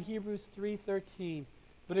why in Hebrews 3:13,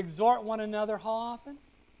 but exhort one another how often?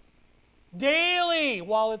 Daily,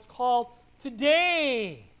 while it's called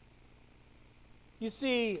today. You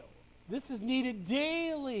see, this is needed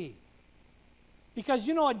daily. Because,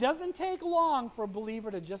 you know, it doesn't take long for a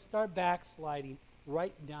believer to just start backsliding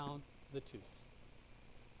right down the tubes.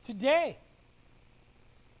 Today,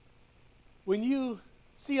 when you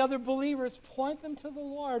see other believers, point them to the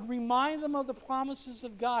Lord. Remind them of the promises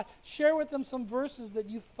of God. Share with them some verses that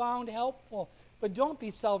you found helpful. But don't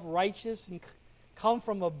be self-righteous and come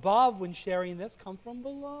from above when sharing this. Come from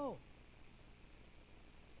below.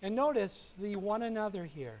 And notice the one another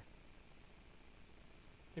here.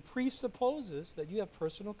 It presupposes that you have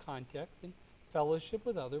personal contact and fellowship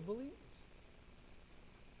with other believers.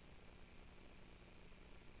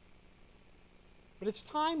 But it's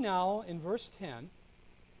time now in verse 10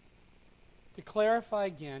 to clarify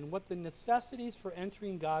again what the necessities for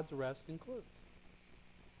entering God's rest includes.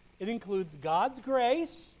 It includes God's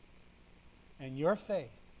grace and your faith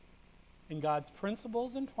in God's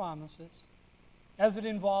principles and promises, as it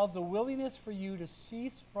involves a willingness for you to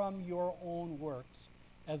cease from your own works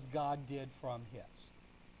as God did from his.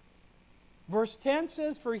 Verse 10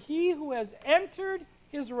 says, for he who has entered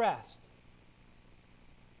his rest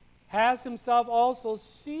has himself also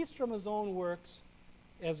ceased from his own works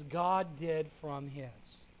as God did from his.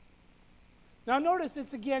 Now notice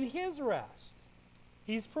it's again his rest.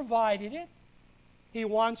 He's provided it. He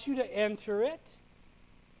wants you to enter it.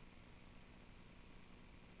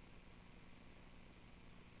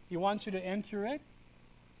 He wants you to enter it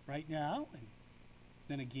right now, and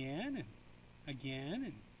then again, and again,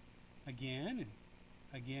 and again,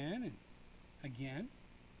 and again, and again.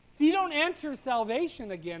 So you don't enter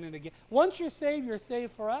salvation again and again. Once you're saved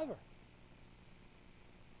forever.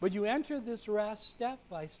 But you enter this rest step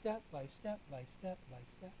by step by step by step by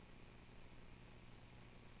step.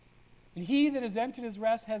 And he that has entered his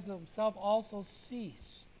rest has himself also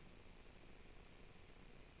ceased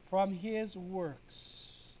from his works.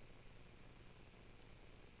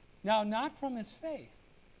 Now, not from his faith.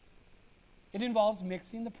 It involves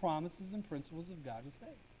mixing the promises and principles of God with faith.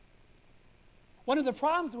 One of the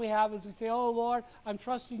problems we have is we say, oh, Lord, I'm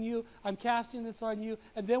trusting you, I'm casting this on you,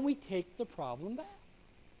 and then we take the problem back.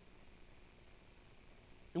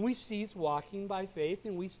 And we cease walking by faith,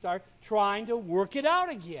 and we start trying to work it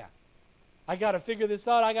out again. I got to figure this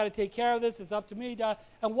out, I got to take care of this, it's up to me.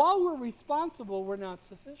 And while we're responsible, we're not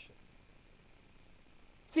sufficient.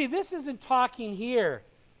 See, this isn't talking here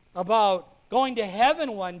about going to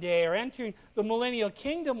heaven one day or entering the millennial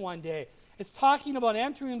kingdom one day. It's talking about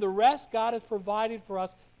entering the rest God has provided for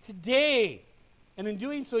us today. And in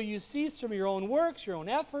doing so, you cease from your own works, your own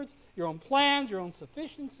efforts, your own plans, your own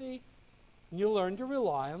sufficiency, and you learn to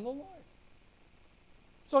rely on the Lord.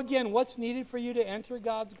 So again, what's needed for you to enter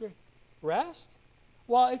God's rest?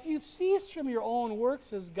 Well, if you've ceased from your own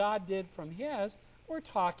works as God did from his, we're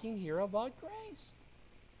talking here about grace.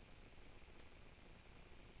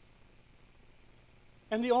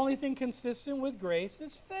 And the only thing consistent with grace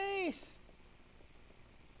is faith.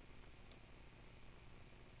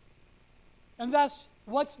 And thus,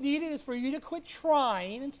 what's needed is for you to quit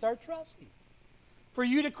trying and start trusting. For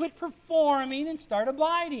you to quit performing and start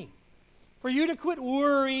abiding. For you to quit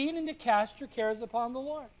worrying and to cast your cares upon the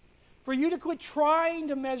Lord. For you to quit trying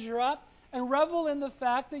to measure up and revel in the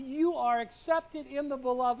fact that you are accepted in the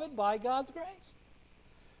beloved by God's grace.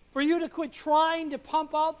 For you to quit trying to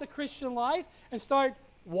pump out the Christian life and start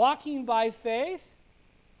walking by faith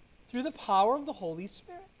through the power of the Holy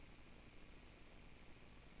Spirit.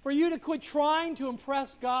 For you to quit trying to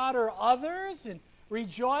impress God or others and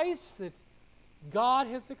rejoice that God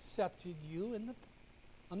has accepted you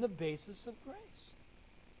on the basis of grace.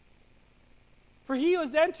 For he who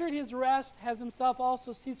has entered his rest has himself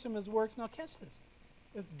also ceased from his works. Now catch this.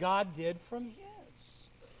 As God did from his.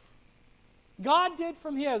 God did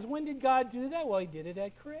from his. When did God do that? Well, he did it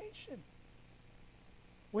at creation.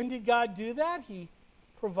 When did God do that? He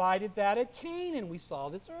provided that at Canaan. We saw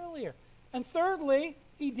this earlier. And thirdly,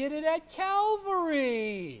 he did it at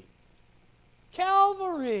Calvary.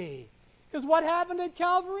 Calvary. Because what happened at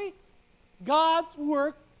Calvary? God's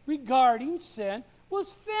work regarding sin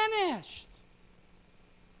was finished.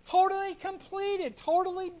 Totally completed,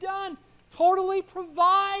 totally done, totally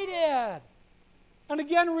provided. And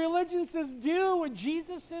again, religion says do what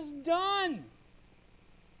Jesus has done.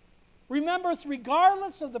 Remember,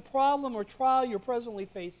 regardless of the problem or trial you're presently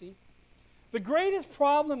facing, the greatest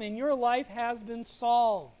problem in your life has been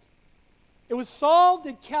solved. It was solved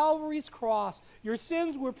at Calvary's cross. Your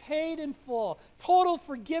sins were paid in full. Total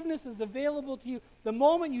forgiveness is available to you the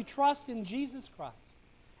moment you trust in Jesus Christ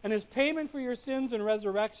and his payment for your sins and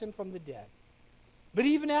resurrection from the dead. But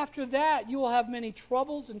even after that, you will have many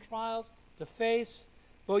troubles and trials to face,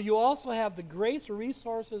 but you also have the grace or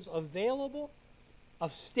resources available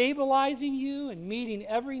of stabilizing you and meeting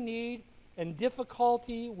every need and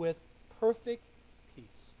difficulty with perfect peace.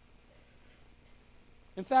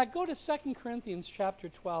 In fact, go to 2 Corinthians chapter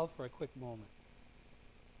 12 for a quick moment.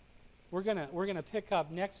 We're gonna pick up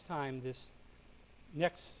next time this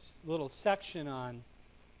next little section on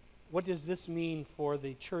what does this mean for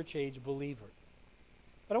the church age believer.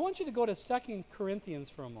 But I want you to go to 2 Corinthians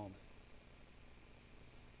for a moment.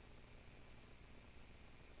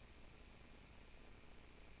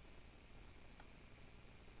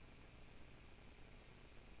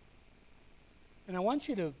 And I want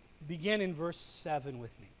you to begin in verse 7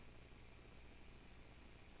 with me.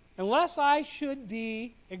 Unless I should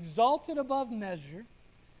be exalted above measure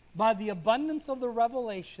by the abundance of the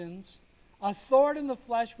revelations, a thorn in the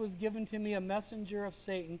flesh was given to me, a messenger of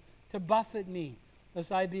Satan, to buffet me,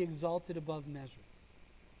 lest I be exalted above measure.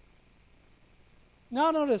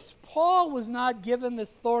 Now notice, Paul was not given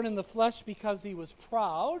this thorn in the flesh because he was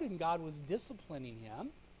proud and God was disciplining him.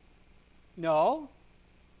 No.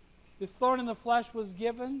 This thorn in the flesh was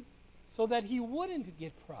given so that he wouldn't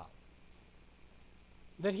get proud,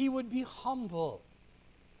 that he would be humble.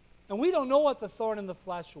 And we don't know what the thorn in the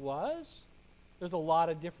flesh was. There's a lot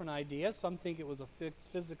of different ideas. Some think it was a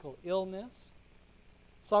physical illness.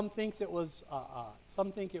 Some think it was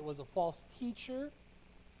a false teacher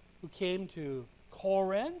who came to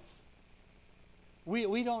Corinth.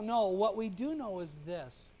 We don't know. What we do know is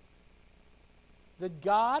this, that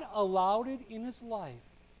God allowed it in his life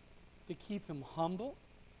to keep him humble,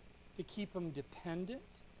 to keep him dependent,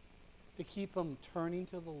 to keep him turning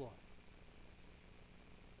to the Lord.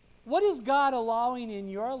 What is God allowing in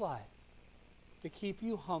your life to keep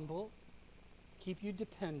you humble, keep you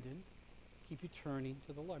dependent, keep you turning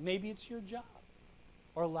to the Lord? Maybe it's your job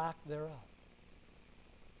or lack thereof.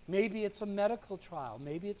 Maybe it's a medical trial.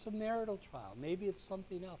 Maybe it's a marital trial. Maybe it's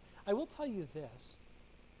something else. I will tell you this.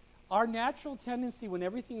 Our natural tendency when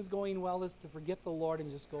everything's going well is to forget the Lord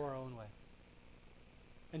and just go our own way.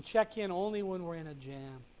 And check in only when we're in a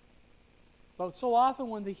jam. But so often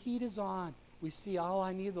when the heat is on, we see, oh,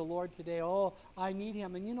 I need the Lord today. Oh, I need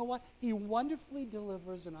him. And you know what? He wonderfully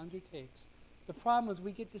delivers and undertakes. The problem is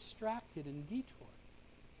we get distracted and detoured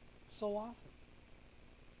so often.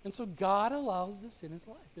 And so God allows this in his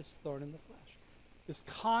life, this thorn in the flesh, this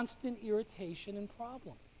constant irritation and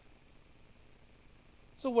problem.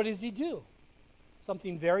 So what does he do?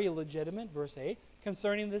 Something very legitimate, verse 8.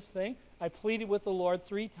 Concerning this thing, I pleaded with the Lord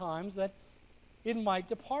 3 times that it might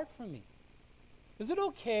depart from me. Is it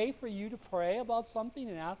okay for you to pray about something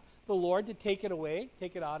and ask the Lord to take it away,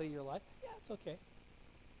 take it out of your life? Yeah, it's okay.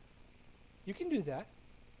 You can do that.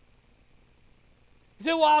 You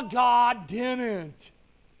say, well, God didn't.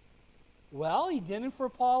 Well, he didn't for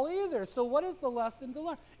Paul either. So what is the lesson to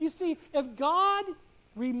learn? You see, if God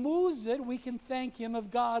removes it, we can thank him.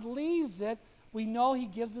 If God leaves it, we know he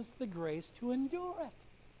gives us the grace to endure it.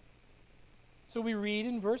 So we read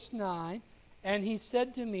in verse 9, and he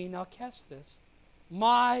said to me, now catch this,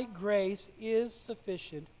 my grace is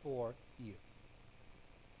sufficient for you.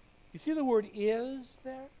 You see the word is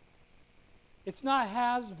there? It's not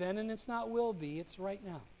has been and it's not will be, it's right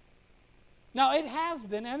now. Now it has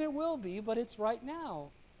been and it will be, but it's right now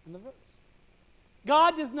in the verse.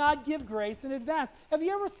 God does not give grace in advance. Have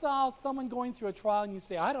you ever saw someone going through a trial and you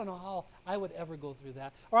say, I don't know how I would ever go through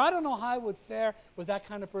that. Or I don't know how I would fare with that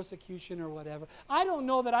kind of persecution or whatever. I don't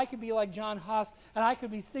know that I could be like John Huss and I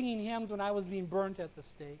could be singing hymns when I was being burnt at the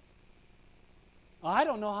stake. I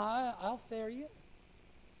don't know how I'll fare either.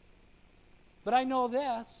 But I know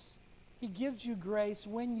this, he gives you grace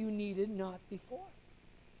when you need it, not before.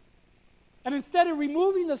 And instead of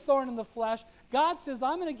removing the thorn in the flesh, God says,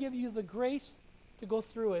 I'm going to give you the grace to go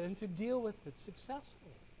through it and to deal with it successfully.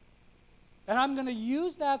 And I'm going to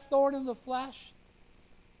use that thorn in the flesh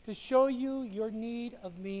to show you your need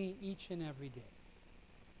of me each and every day.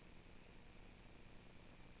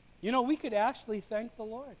 You know, we could actually thank the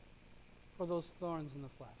Lord for those thorns in the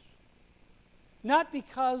flesh. Not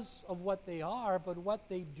because of what they are, but what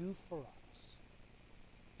they do for us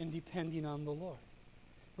in depending on the Lord.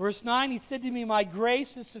 Verse 9, he said to me, my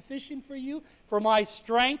grace is sufficient for you, for my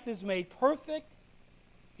strength is made perfect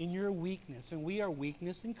in your weakness. And we are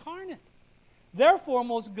weakness incarnate. Therefore,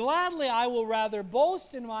 most gladly I will rather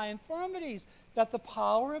boast in my infirmities, that the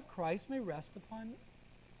power of Christ may rest upon me.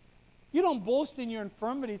 You don't boast in your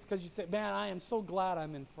infirmities because you say, man, I am so glad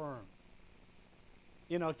I'm infirm.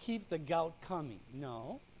 You know, keep the gout coming.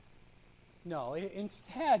 No.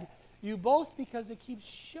 Instead, you boast because it keeps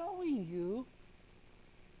showing you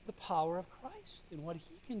the power of Christ and what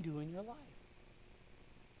he can do in your life.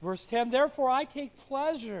 Verse 10, therefore I take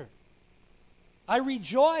pleasure. I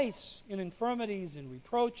rejoice in infirmities and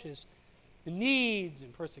reproaches, in needs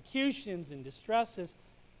and persecutions and distresses,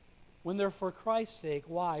 when they're for Christ's sake.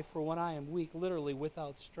 Why? For when I am weak, literally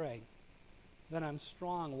without strength, then I'm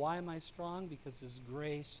strong. Why am I strong? Because his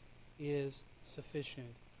grace is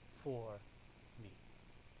sufficient for me.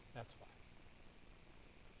 That's why.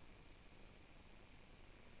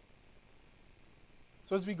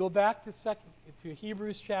 So as we go back to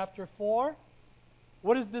Hebrews chapter 4,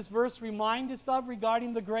 what does this verse remind us of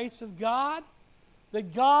regarding the grace of God?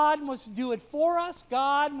 That God must do it for us,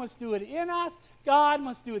 God must do it in us, God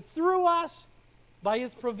must do it through us by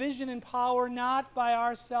his provision and power, not by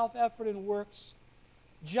our self-effort and works,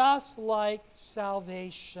 just like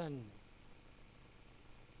salvation.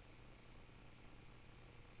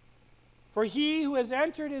 For he who has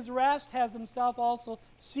entered his rest has himself also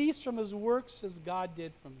ceased from his works as God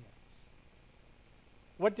did from his.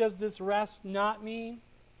 What does this rest not mean?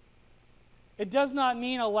 It does not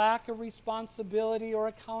mean a lack of responsibility or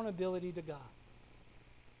accountability to God.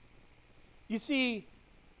 You see,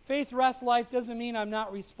 faith rest life doesn't mean I'm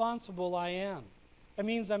not responsible, I am. It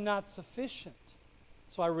means I'm not sufficient.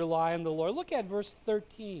 So I rely on the Lord. Look at verse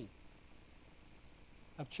 13.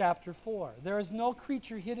 Of chapter 4. There is no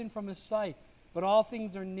creature hidden from his sight, but all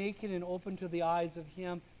things are naked and open to the eyes of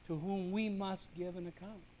him to whom we must give an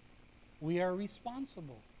account. We are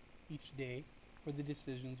responsible each day for the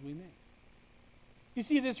decisions we make. You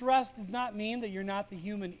see, this rest does not mean that you're not the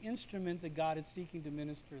human instrument that God is seeking to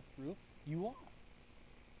minister through. You are,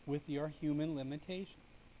 with your human limitations.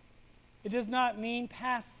 It does not mean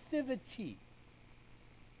passivity.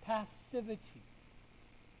 Passivity.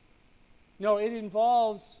 No, it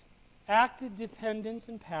involves active dependence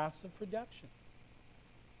and passive production.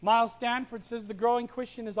 Miles Stanford says the growing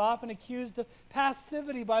Christian is often accused of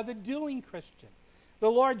passivity by the doing Christian. The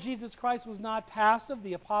Lord Jesus Christ was not passive.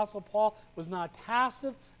 The Apostle Paul was not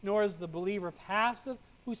passive, nor is the believer passive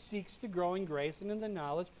who seeks to grow in grace and in the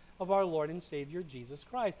knowledge of our Lord and Savior Jesus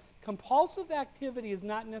Christ. Compulsive activity is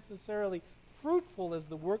not necessarily fruitful as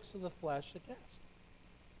the works of the flesh attest.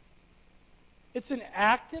 It's an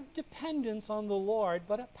active dependence on the Lord,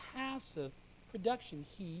 but a passive production.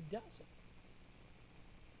 He does it.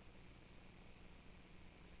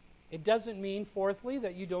 It doesn't mean, fourthly,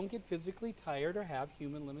 that you don't get physically tired or have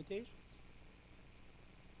human limitations.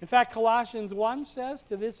 In fact, Colossians 1 says,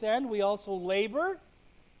 to this end we also labor,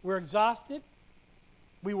 we're exhausted,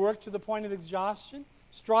 we work to the point of exhaustion,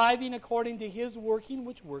 striving according to his working,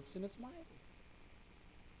 which works in us mightily.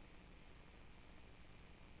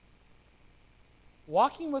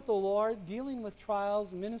 Walking with the Lord, dealing with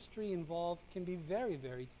trials, ministry involved can be very,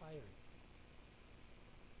 very tiring.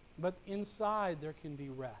 But inside there can be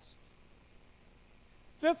rest.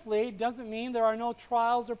 Fifthly, it doesn't mean there are no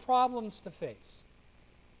trials or problems to face.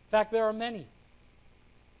 In fact, there are many.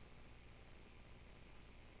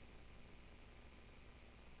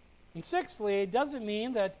 And sixthly, it doesn't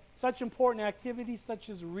mean that such important activities such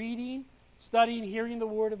as reading, studying, hearing the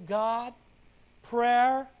Word of God,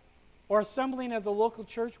 prayer, or assembling as a local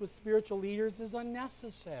church with spiritual leaders is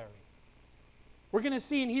unnecessary. We're going to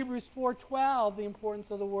see in Hebrews 4:12 the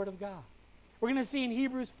importance of the Word of God. We're going to see in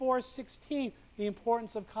Hebrews 4:16 the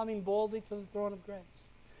importance of coming boldly to the throne of grace.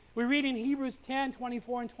 We read in Hebrews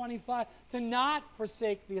 10:24 and 25 to not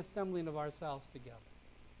forsake the assembling of ourselves together,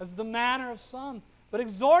 as the manner of some, but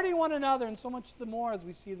exhorting one another, and so much the more as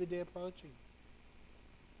we see the day approaching.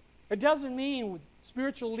 It doesn't mean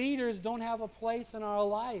spiritual leaders don't have a place in our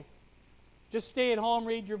life. Just stay at home,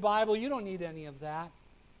 read your Bible. You don't need any of that.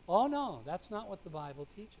 Oh no, that's not what the Bible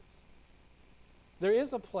teaches. There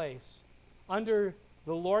is a place under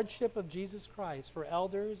the lordship of Jesus Christ for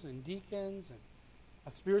elders and deacons and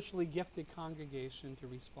a spiritually gifted congregation to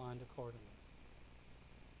respond accordingly.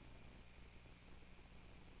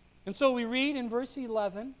 And so we read in verse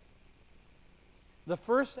 11 the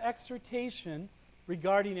first exhortation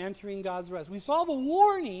regarding entering God's rest. We saw the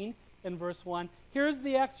warning in verse 1. Here's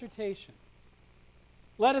the exhortation.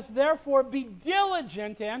 Let us therefore be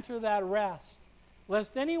diligent to enter that rest,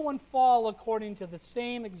 lest anyone fall according to the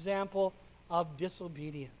same example of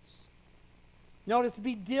disobedience. Notice,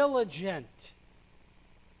 be diligent.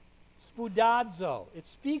 Spoudazo. It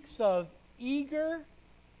speaks of eager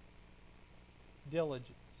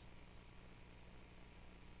diligence.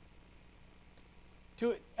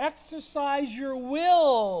 To exercise your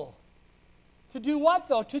will. To do what,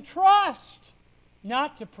 though? To trust.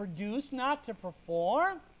 Not to produce, not to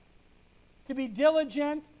perform. To be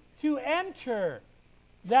diligent to enter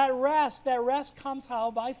that rest. That rest comes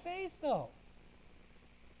how? By faith, though.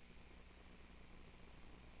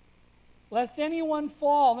 Lest anyone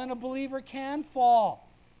fall, then a believer can fall,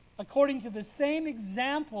 according to the same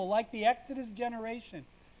example, like the Exodus generation,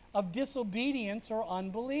 of disobedience or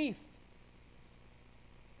unbelief.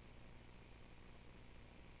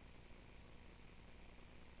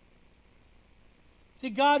 See,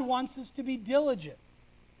 God wants us to be diligent.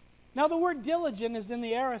 Now, the word diligent is in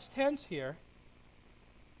the aorist tense here,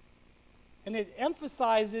 and it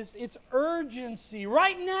emphasizes its urgency.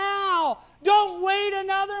 Right now! Don't wait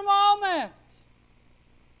another moment!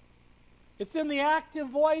 It's in the active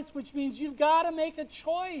voice, which means you've got to make a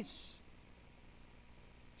choice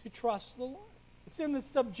to trust the Lord. It's in the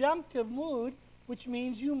subjunctive mood, which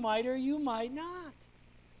means you might or you might not.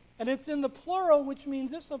 And it's in the plural, which means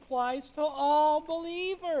this applies to all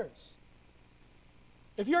believers.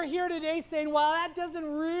 If you're here today saying, well, that doesn't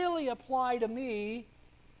really apply to me,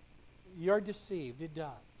 you're deceived. It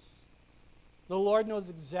does. The Lord knows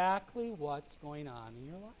exactly what's going on in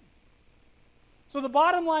your life. So the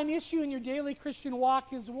bottom line issue in your daily Christian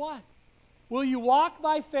walk is what? Will you walk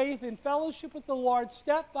by faith in fellowship with the Lord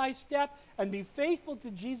step by step and be faithful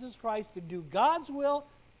to Jesus Christ to do God's will?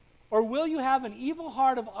 Or will you have an evil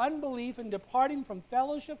heart of unbelief and departing from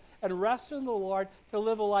fellowship and rest in the Lord to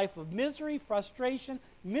live a life of misery, frustration,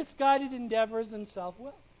 misguided endeavors, and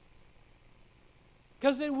self-will?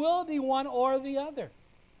 Because it will be one or the other.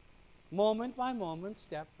 Moment by moment,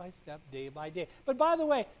 step by step, day by day. But by the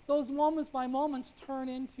way, those moments by moments turn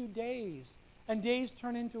into days. And days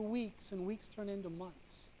turn into weeks, and weeks turn into months.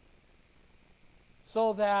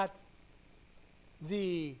 So that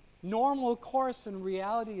the normal course and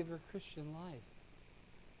reality of your Christian life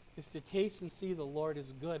is to taste and see the Lord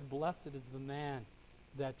is good. Blessed is the man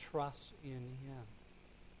that trusts in him.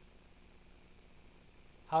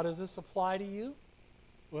 How does this apply to you?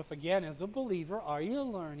 Well, if again, as a believer, are you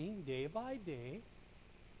learning day by day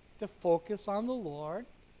to focus on the Lord,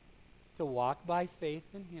 to walk by faith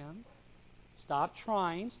in him? Stop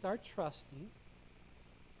trying, start trusting.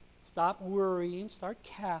 Stop worrying, start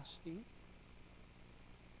casting.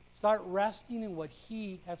 Start resting in what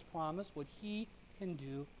he has promised, what he can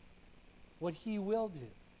do, what he will do.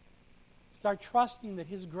 Start trusting that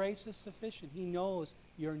his grace is sufficient. He knows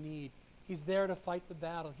your need. He's there to fight the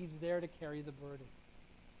battle. He's there to carry the burden.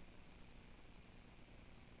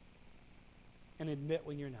 And admit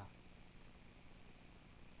when you're not.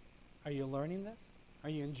 Are you learning this? Are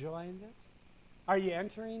you enjoying this? Are you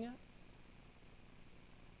entering it?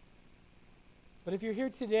 But if you're here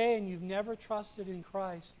today and you've never trusted in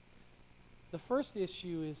Christ, the first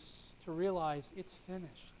issue is to realize it's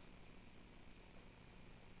finished.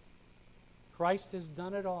 Christ has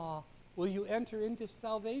done it all. Will you enter into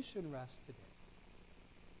salvation rest today?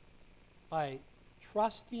 By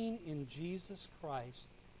trusting in Jesus Christ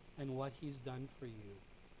and what he's done for you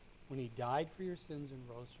when he died for your sins and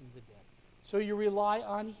rose from the dead. So you rely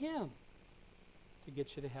on him to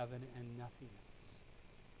get you to heaven and nothing else.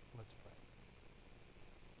 Let's pray.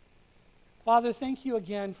 Father, thank you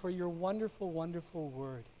again for your wonderful, wonderful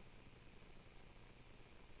word.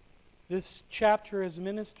 This chapter has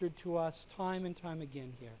ministered to us time and time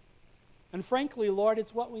again here. And frankly, Lord,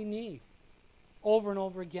 it's what we need over and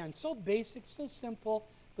over again. So basic, so simple,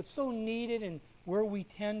 but so needed and where we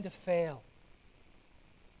tend to fail.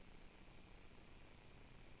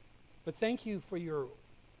 But thank you for your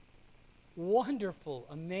wonderful,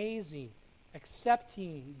 amazing,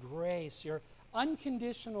 accepting grace, your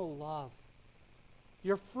unconditional love,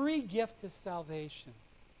 your free gift to salvation,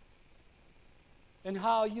 and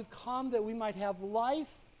how you've come that we might have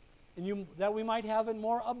life and that we might have it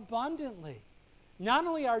more abundantly. Not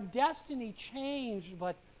only our destiny changed,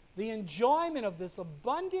 but the enjoyment of this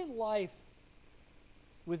abundant life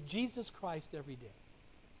with Jesus Christ every day.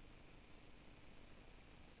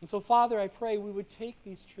 And so, Father, I pray we would take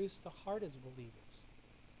these truths to heart as believers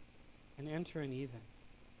and enter in even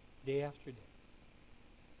day after day.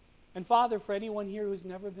 And Father, for anyone here who's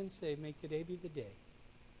never been saved, may today be the day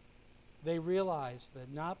they realize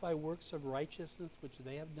that not by works of righteousness which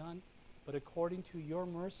they have done, but according to your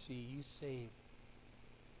mercy you save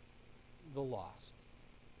the lost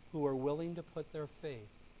who are willing to put their faith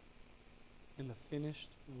in the finished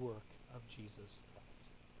work of Jesus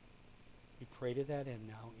Christ. We pray to that end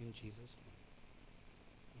now in Jesus'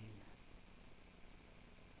 name.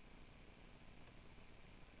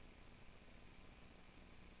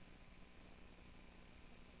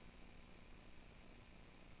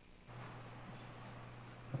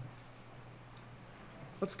 Amen.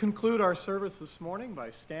 Let's conclude our service this morning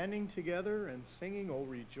by standing together and singing, "Oh,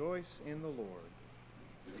 Rejoice in the Lord."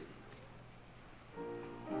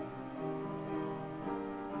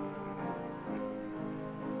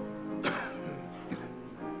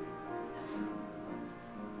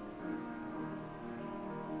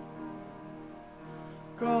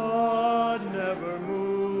 God never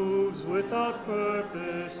moves without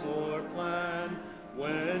purpose or plan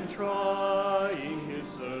when trying his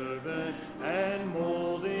servant and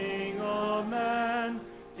molding a man.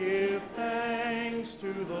 Give thanks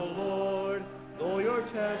to the Lord, though your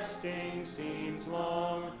testing seems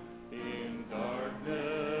long. In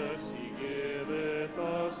darkness he giveth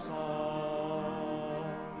a song.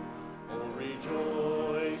 Oh,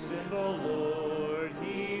 rejoice in the Lord,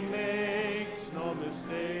 he makes no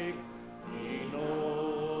mistake. He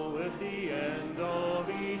knoweth the end of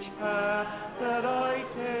each path that I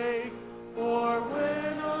take. For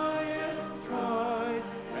when I am tried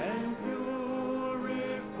and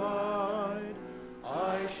purified,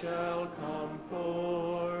 I shall come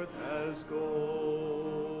forth as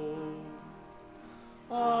gold.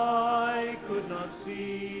 I could not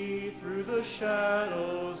see through the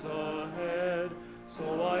shadows ahead,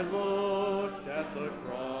 so I looked at the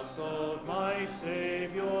cross of my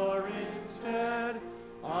Savior instead.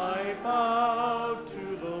 I bowed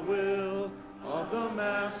to the will of the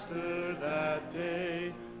Master that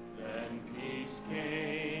day. Then peace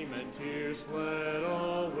came and tears fled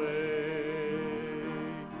away.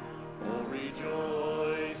 Oh,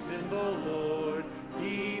 rejoice in the Lord,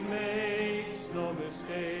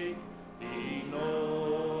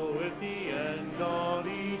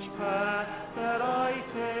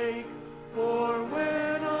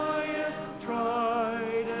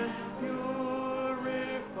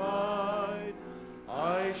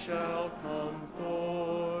 shall come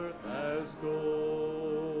forth as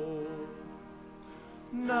gold.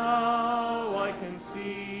 Now I can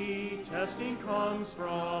see testing comes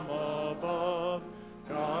from above.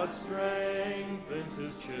 God strengthens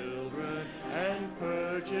his children and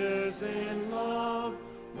purges in love.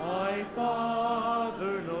 My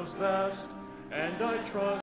Father knows best, and I trust